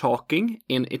stop talking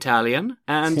in Italian,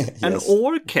 and an Yes.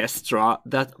 orchestra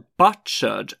that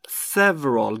butchered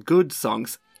several good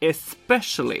songs,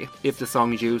 especially if the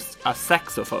song used a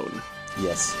saxophone.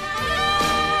 Yes.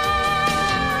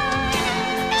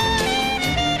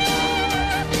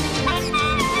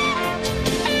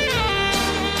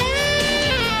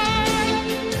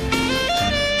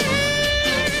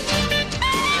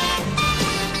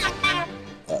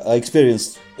 I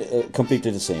experienced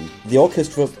completely the same. The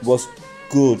orchestra was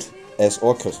good as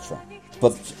orchestra,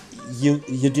 but you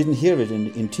didn't hear it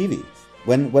in TV.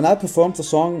 When I performed the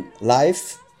song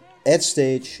live at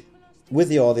stage with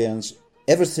the audience,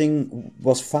 everything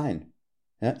was fine.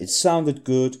 Yeah? It sounded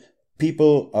good.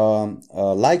 People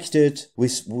liked it.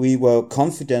 We were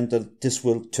confident that this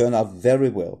will turn out very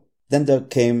well. Then there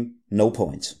came no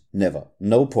points. Never.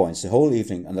 No points the whole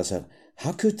evening. And I said,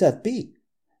 how could that be?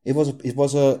 It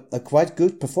was a quite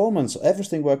good performance.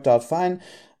 Everything worked out fine.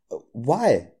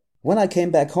 Why? When I came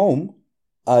back home,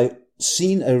 I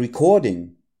seen a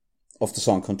recording of the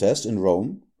song contest in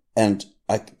Rome, and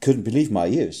I couldn't believe my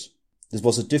ears. This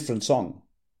was a different song.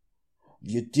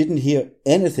 You didn't hear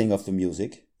anything of the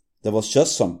music. There was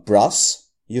just some brass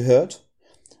you heard.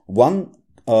 One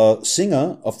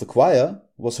singer of the choir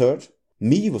was heard.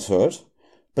 Me was heard,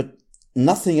 but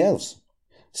nothing else.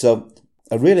 So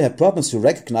I really had problems to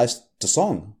recognize the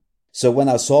song. So when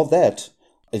I saw that,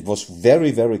 it was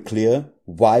very, very clear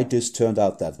why this turned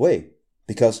out that way.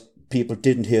 Because people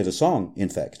didn't hear the song, in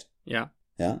fact. Yeah.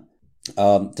 Yeah.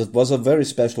 That was a very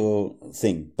special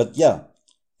thing. But yeah,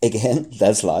 again,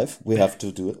 that's life. We have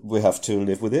to do it. We have to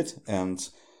live with it. And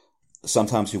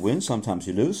sometimes you win, sometimes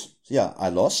you lose. Yeah, I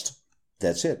lost.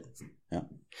 That's it. Yeah.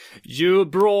 You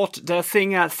brought the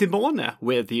singer Simone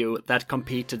with you that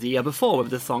competed the year before with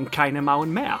the song Keine Mauern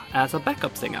mehr as a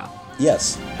backup singer.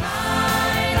 Yes.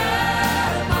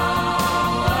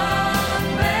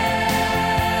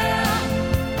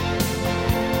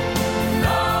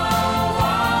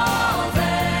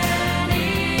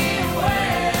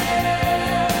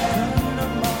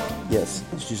 Yes,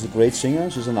 she's a great singer.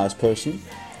 She's a nice person.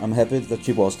 I'm happy that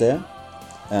she was there,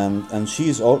 and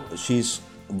she's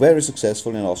very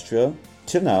successful in Austria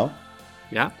till now.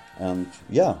 Yeah. And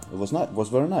yeah, it was nice. It was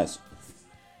very nice.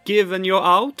 Given your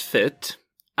outfit,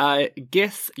 I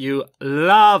guess you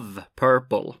love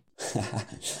purple.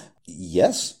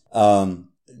 Yes.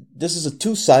 This is a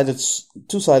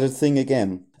two-sided thing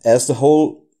again. As the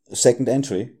whole second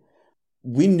entry,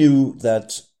 we knew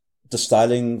that the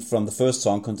styling from the first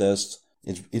song contest,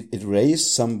 it raised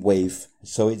some wave,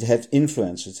 so it had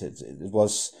influence. It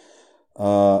was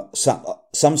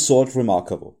some sort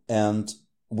remarkable, and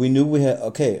we knew we had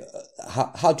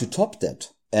how to top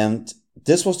that. And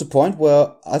this was the point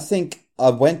where I think I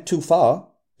went too far,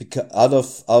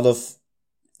 because out of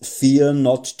fear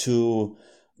not to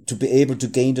be able to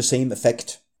gain the same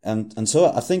effect, and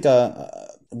so I think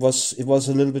it was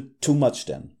a little bit too much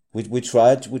then. We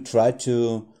tried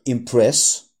to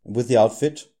impress with the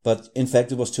outfit, but in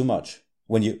fact it was too much.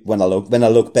 When I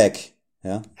look back,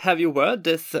 yeah. Have you worn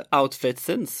this outfit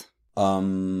since?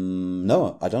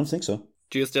 No, I don't think so.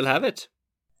 Do you still have it?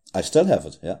 I still have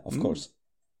it, yeah, of course.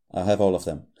 I have all of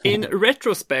them. In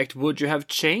retrospect, would you have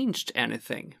changed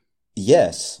anything?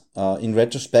 Yes. In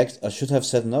retrospect, I should have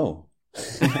said no.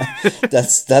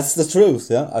 That's the truth,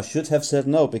 yeah. I should have said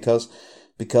no because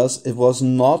it was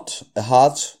not a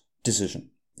hard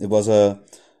decision. It was a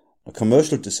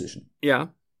commercial decision. Yeah.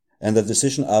 And a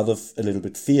decision out of a little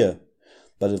bit fear.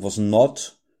 But it was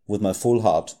not with my full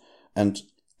heart. And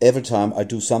every time I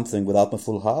do something without my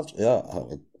full heart,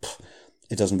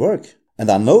 it doesn't work. And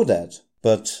I know that.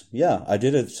 But yeah, I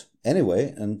did it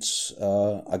anyway, and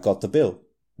I got the bill,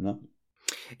 you know.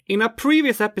 In a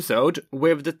previous episode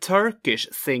with the Turkish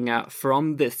singer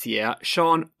from this year,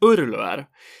 Sean Urluer,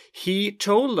 he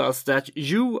told us that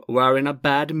you were in a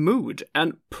bad mood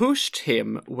and pushed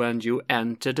him when you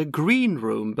entered the green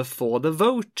room before the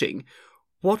voting.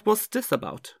 What was this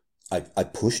about? I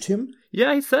pushed him?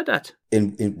 Yeah, he said that.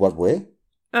 In what way?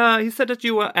 He said that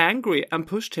you were angry and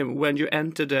pushed him when you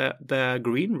entered the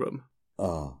green room.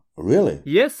 Really?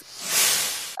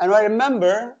 Yes. And I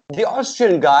remember the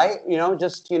Austrian guy,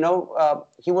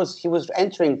 he was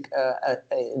entering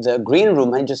the green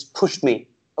room and just pushed me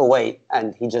away,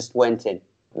 and he just went in,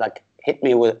 like hit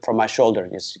me from my shoulder,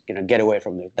 just get away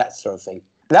from me, that sort of thing.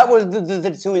 That was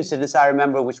the two incidents I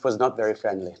remember, which was not very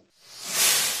friendly.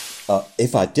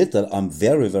 If I did that, I'm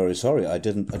very, very sorry. I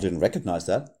didn't recognize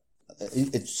that.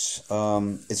 It's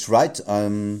right.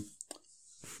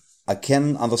 I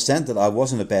can understand that I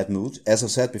was in a bad mood. As I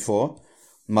said before,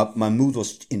 my mood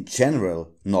was in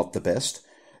general not the best.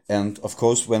 And of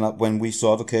course, when we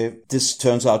thought, okay, this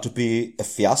turns out to be a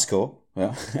fiasco,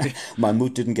 yeah, my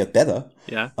mood didn't get better.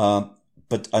 Yeah.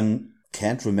 But I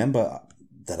can't remember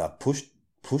that I pushed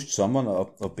someone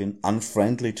or been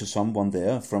unfriendly to someone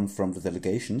there from the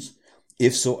delegations.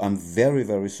 If so, I'm very,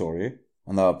 very sorry.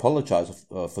 And I apologize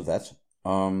for that.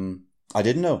 I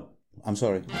didn't know. I'm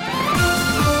sorry.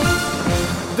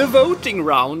 The voting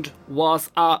round was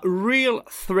a real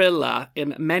thriller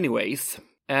in many ways.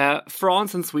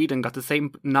 France and Sweden got the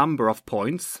same number of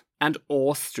points, and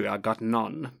Austria got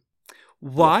none.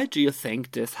 Why do you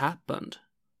think this happened?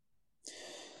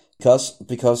 Because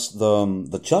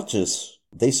the judges,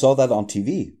 they saw that on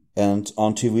TV, and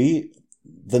on TV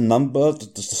the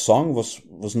song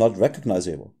was not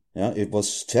recognizable. Yeah, it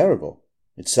was terrible.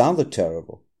 It sounded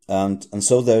terrible, and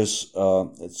so there's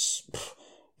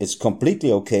it's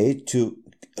completely okay to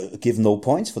give no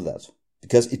points for that,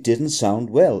 because it didn't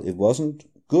sound well. It wasn't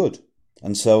good.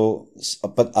 And so,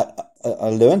 but I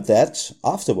learned that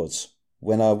afterwards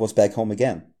when I was back home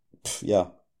again. Yeah,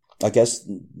 I guess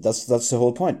that's the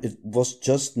whole point. It was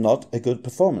just not a good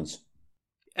performance.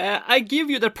 I give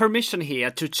you the permission here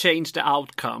to change the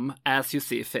outcome as you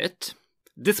see fit.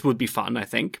 This would be fun, I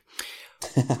think.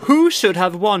 Who should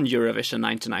have won Eurovision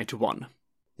 1991?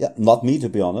 Yeah, not me, to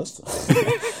be honest.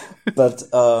 But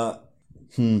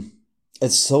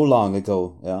it's so long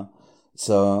ago, yeah.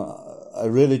 So I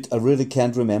really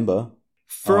can't remember.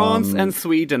 France and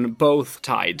Sweden both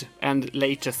tied, and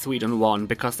later Sweden won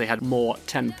because they had more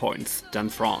 10 points than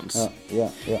France.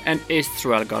 Yeah. And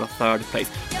Israel got a third place.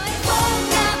 Jag är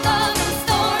fångad av en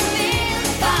storm, vill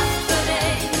fast för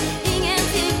dig.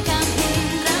 Ingenting kan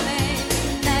hindra mig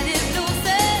när det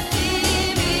blåser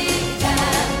i mitt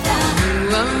hjärta.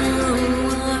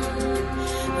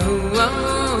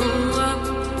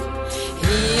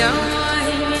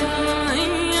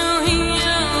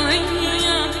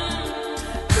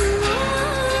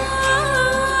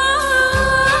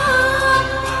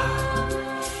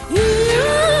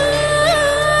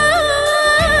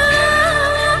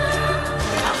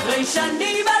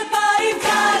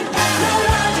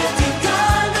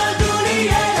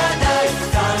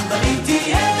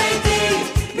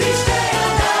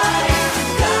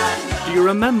 Do you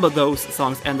remember those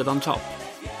songs ended on top?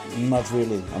 Not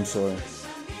really, I'm sorry.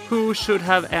 Who should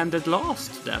have ended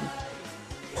last then?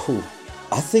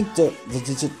 I think the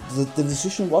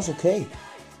decision was okay.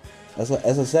 As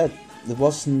I said, it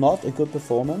was not a good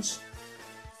performance,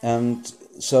 and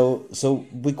so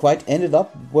we quite ended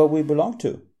up where we belong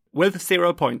to. With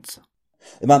 0 points.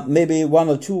 Maybe 1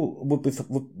 or 2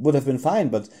 would have been fine,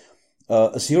 but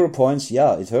 0 points,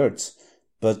 yeah, it hurts.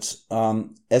 But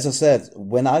as I said,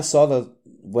 when I saw the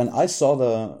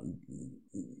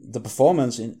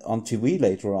performance on TV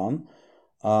later on,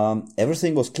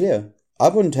 everything was clear. I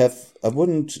wouldn't have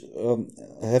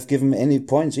given any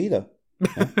points either.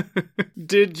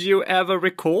 Did you ever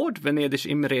record Venedig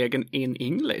im Regen in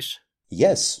English?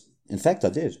 Yes, in fact, I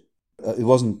did. It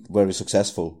wasn't very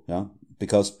successful, yeah,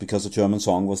 because the German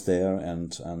song was there,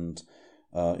 and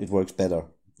it worked better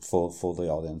for the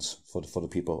audience, for the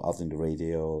people out in the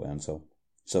radio, and so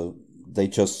they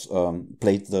just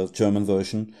played the German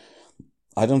version.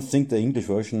 I don't think the English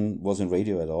version was in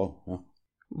radio at all. Yeah.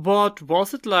 What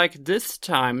was it like this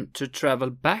time to travel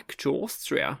back to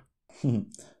Austria?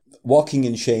 Walking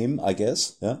in shame, I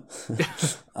guess. Yeah.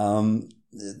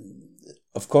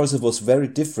 Of course, it was very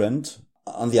different.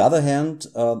 On the other hand,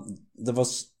 there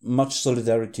was much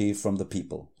solidarity from the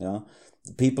people. Yeah,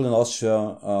 the people in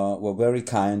Austria were very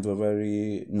kind, were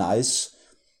very nice.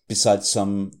 Besides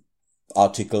some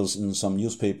articles in some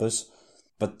newspapers,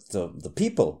 but the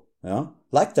people, yeah,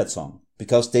 liked that song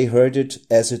because they heard it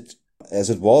as it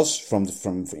was from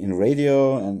in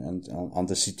radio and on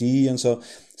the CD, and so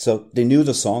they knew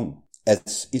the song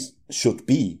as it should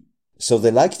be, so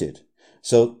they liked it.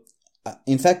 So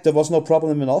in fact, there was no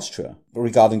problem in Austria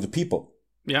regarding the people.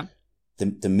 Yeah,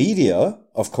 the media,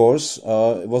 of course,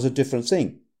 it was a different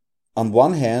thing. On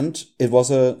one hand, it was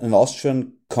an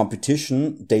Austrian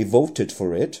competition; they voted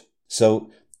for it. So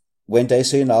when they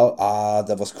say now,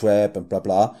 that was crap and blah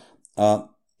blah,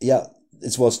 yeah,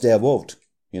 it was their vote.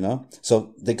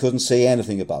 So they couldn't say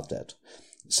anything about that.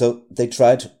 So they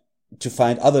tried to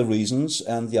find other reasons,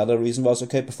 and the other reason was,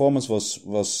 okay, performance wasn't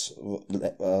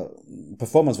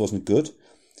good,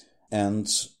 and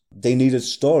they needed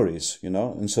stories,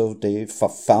 and so they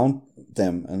found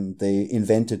them and they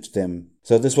invented them.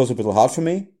 So this was a bit hard for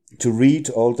me to read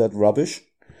all that rubbish,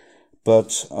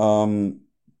 but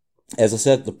as I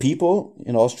said, the people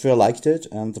in Austria liked it,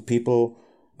 and the people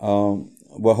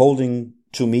were holding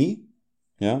to me.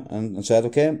 Yeah, and said,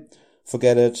 okay,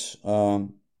 forget it.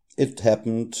 It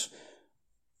happened.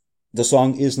 The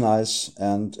song is nice,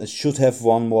 and it should have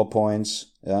won more points,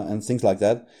 yeah, and things like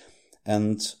that.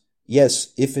 And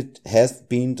yes, if it had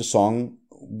been the song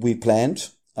we planned,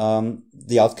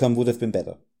 the outcome would have been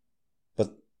better.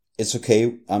 But it's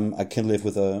okay. I can live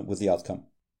with the outcome.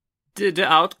 Did the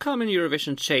outcome in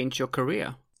Eurovision change your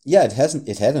career? Yeah, it hasn't.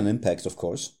 It had an impact, of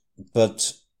course,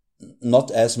 but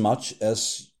not as much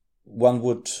as one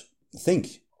would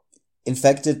think. In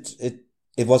fact, it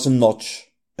was a notch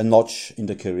in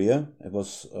the career. It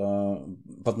was,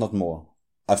 but not more.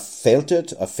 I felt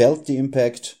it. I felt the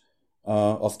impact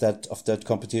of that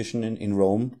competition in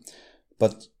Rome,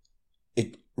 but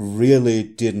it really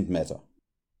didn't matter.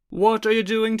 What are you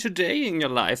doing today in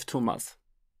your life, Thomas?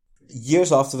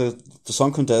 Years after the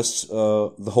song contest,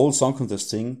 the whole song contest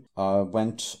thing, I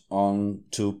went on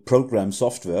to program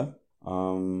software.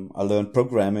 I learned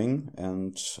programming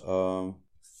and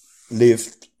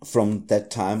lived from that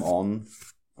time on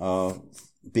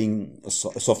being a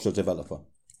software developer.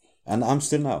 And I'm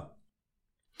still now.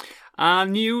 A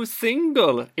new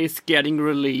single is getting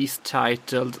released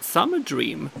titled Summer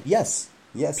Dream. Yes.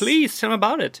 Please tell me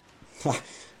about it.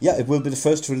 Yeah, it will be the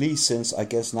first release since, I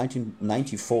guess,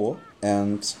 1994.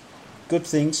 And good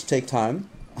things take time,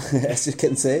 as you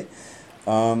can say.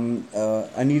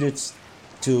 I needed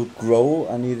to grow,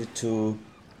 I needed to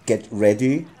get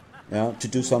ready, to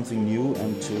do something new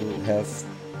and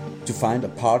to find a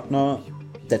partner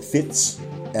that fits.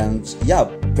 And yeah,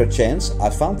 perchance I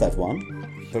found that one.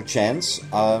 Perchance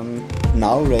I'm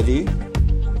now ready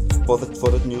for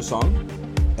that new song,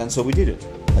 and so we did it.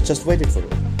 I just waited for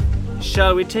it.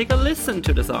 Shall we take a listen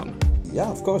to the song? Yeah,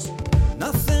 of course.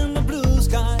 Nothing but blue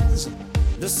skies,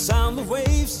 the sound of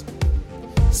waves,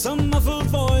 some muffled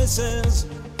voices.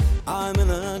 I'm in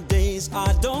a daze,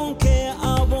 I don't care,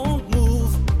 I won't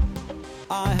move.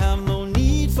 I have no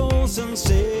need for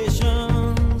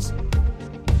sensations.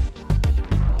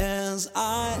 As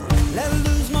I let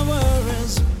loose my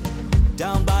worries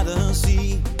down by the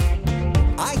sea,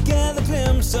 I get a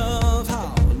glimpse of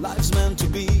how life's meant to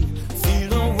be. Feel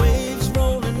the waves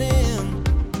rolling in,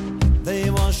 they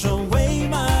wash away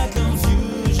my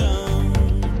confusion.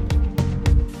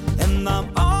 And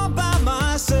I'm all by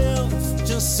myself,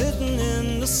 just sitting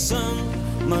in the sun,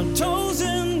 my toes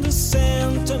in the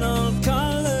sand, and all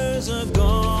colors are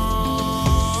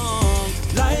gone.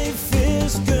 Life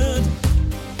is good,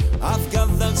 I've got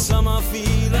that summer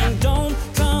feeling. Don't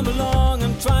come along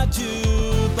and try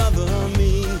to bother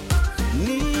me.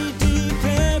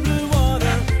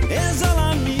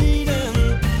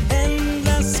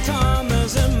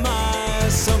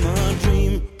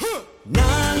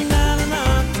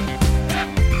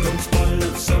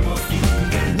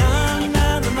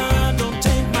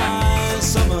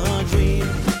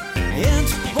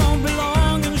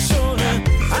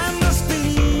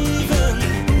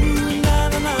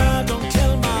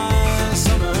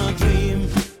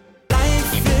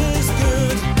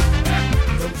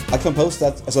 I composed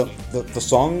that. So the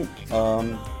song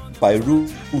by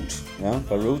Root,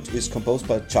 by Root is composed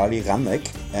by Charlie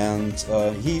Ranneck, and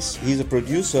he's a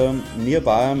producer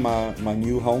nearby my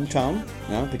new hometown.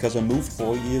 Because I moved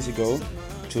 4 years ago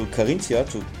to Carinthia,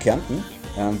 to Kärnten,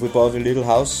 and we bought a little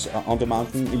house on the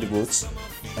mountain in the woods.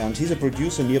 And he's a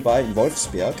producer nearby in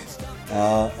Wolfsberg,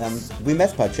 and we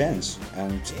met by chance.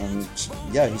 And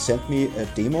he sent me a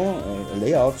demo, a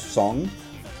layout song,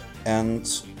 and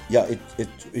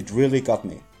it really got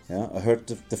me. I heard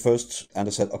the first, and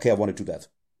I said, okay, I want to do that.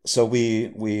 So we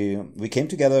came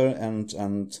together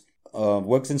and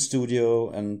worked in studio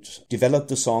and developed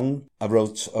the song. I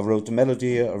wrote the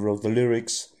melody, I wrote the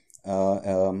lyrics.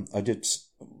 I did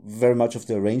very much of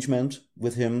the arrangement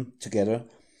with him together.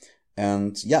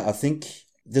 And I think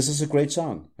this is a great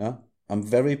song. I'm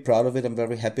very proud of it. I'm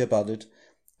very happy about it.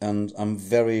 And I'm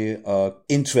very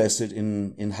interested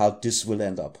in how this will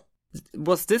end up.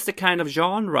 Was this the kind of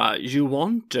genre you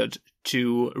wanted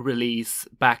to release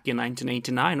back in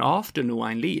 1989 after No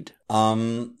Ein Lied?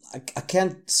 I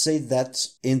can't say that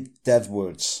in that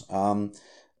words.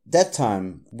 That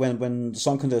time, when the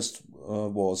Song Contest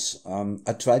was,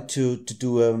 I tried to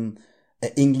do an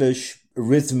English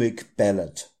rhythmic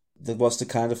ballad. That was the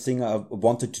kind of thing I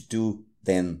wanted to do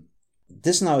then.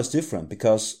 This now is different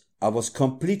because I was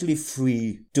completely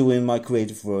free doing my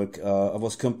creative work. I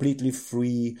was completely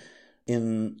free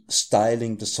in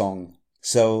styling the song.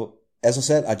 So, as I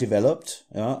said, I developed.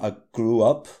 I grew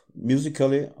up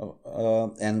musically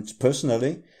and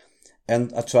personally,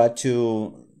 and I tried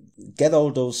to get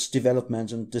all those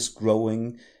developments and this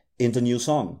growing in the new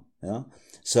song.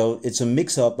 So it's a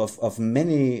mix-up of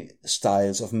many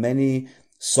styles, of many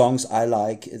songs I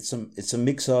like. It's a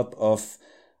mix-up of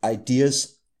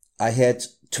ideas I had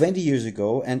 20 years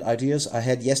ago and ideas I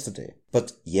had yesterday.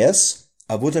 But yes,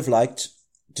 I would have liked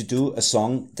to do a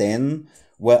song then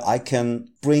where I can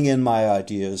bring in my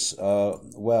ideas,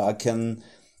 where I can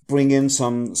bring in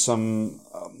some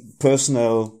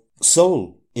personal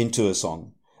soul into a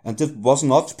song. And that was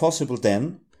not possible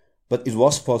then, but it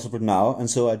was possible now, and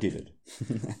so I did it.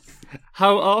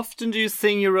 How often do you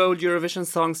sing your old Eurovision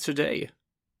songs today?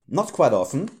 Not quite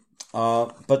often,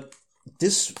 but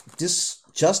this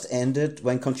just ended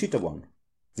when Conchita won.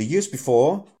 The years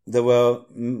before, there were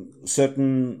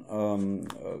certain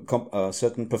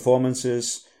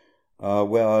performances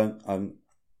where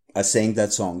I sang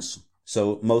that songs.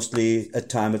 So mostly at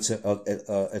time of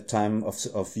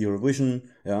Eurovision,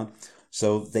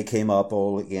 So they came up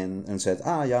all again and said,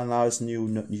 now it's new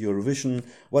Eurovision.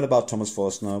 What about Thomas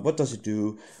Forstner? What does he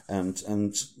do? And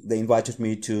they invited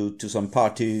me to some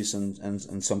parties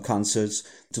and some concerts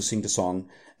to sing the song.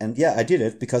 And I did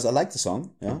it because I like the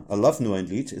song. I love No Ein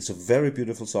Lied. It's a very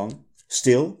beautiful song.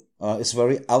 Still, it's a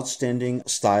very outstanding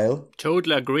style.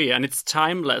 Totally agree. And it's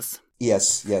timeless.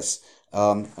 Yes.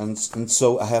 And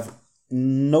so I have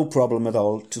no problem at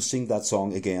all to sing that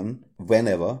song again,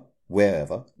 whenever,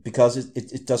 wherever, because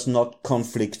it does not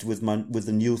conflict with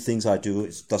the new things I do.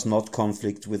 It does not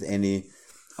conflict with any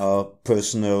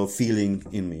personal feeling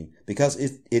in me, because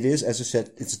it is, as I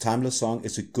said, it's a timeless song.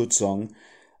 It's a good song,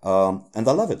 and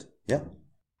I love it. Yeah.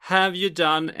 Have you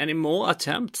done any more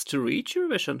attempts to reach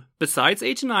Eurovision besides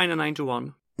 89 and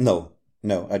 91? No,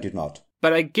 I did not.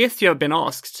 But I guess you have been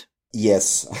asked.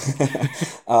 Yes,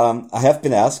 I have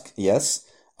been asked. Yes,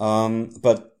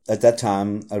 but at that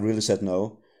time I really said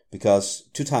no. Because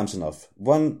 2 times enough.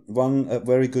 One a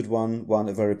very good one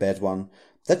a very bad one.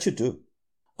 That should do.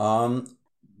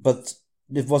 But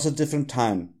it was a different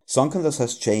time. Song Contest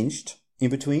has changed in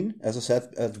between, as I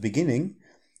said at the beginning.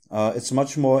 It's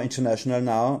much more international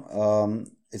now.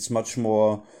 It's much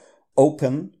more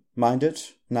open-minded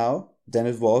now than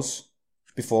it was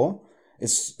before.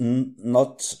 It's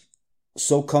not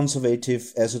so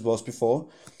conservative as it was before.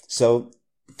 So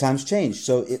times change.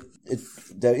 So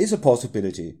there is a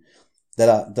possibility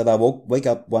that I wake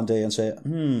up one day and say,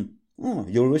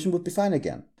 Eurovision would be fine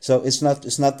again. So it's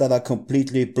not that I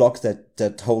completely block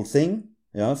that whole thing,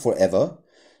 forever.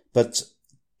 But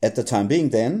at the time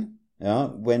being then,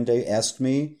 when they asked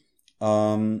me,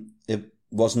 it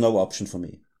was no option for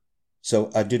me. So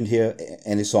I didn't hear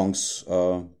any songs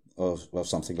or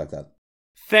something like that.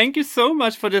 Thank you so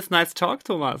much for this nice talk,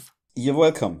 Thomas. You're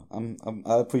welcome.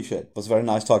 I appreciate it. It was very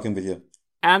nice talking with you.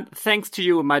 And thanks to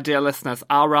you, my dear listeners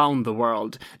around the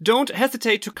world. Don't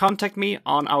hesitate to contact me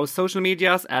on our social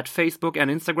medias at Facebook and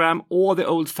Instagram, or the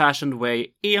old-fashioned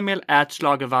way,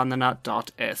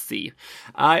 emil@schlagervännerna.se.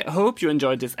 I hope you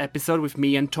enjoyed this episode with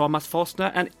me and Thomas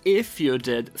Forstner, and if you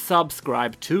did,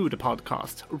 subscribe to the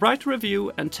podcast, write a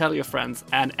review, and tell your friends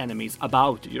and enemies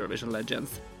about Eurovision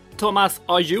Legends. Thomas,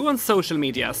 are you on social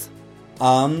medias?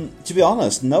 To be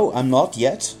honest, no, I'm not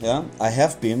yet. Yeah, I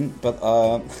have been, but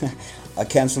I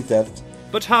cancelled that.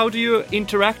 But how do you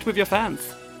interact with your fans?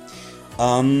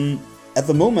 At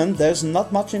the moment, there's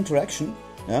not much interaction.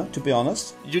 Yeah, to be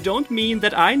honest. You don't mean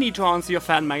that I need to answer your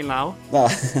fan mail now?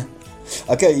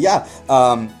 Okay, yeah.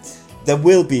 There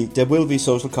will be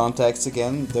social contacts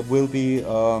again. There will be,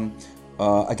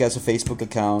 I guess, a Facebook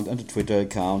account and a Twitter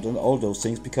account and all those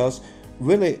things, because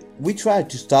really we tried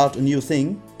to start a new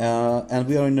thing, and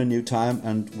we are in a new time,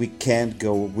 and we can't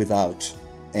go without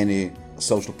any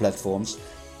social platforms.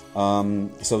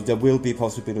 So there will be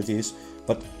possibilities,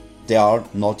 but they are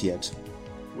not yet.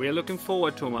 We're looking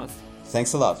forward, Thomas.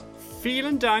 Thanks a lot.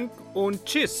 Vielen Dank und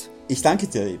tschüss. Ich danke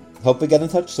dir. Hope we get in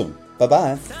touch soon. Bye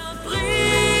bye.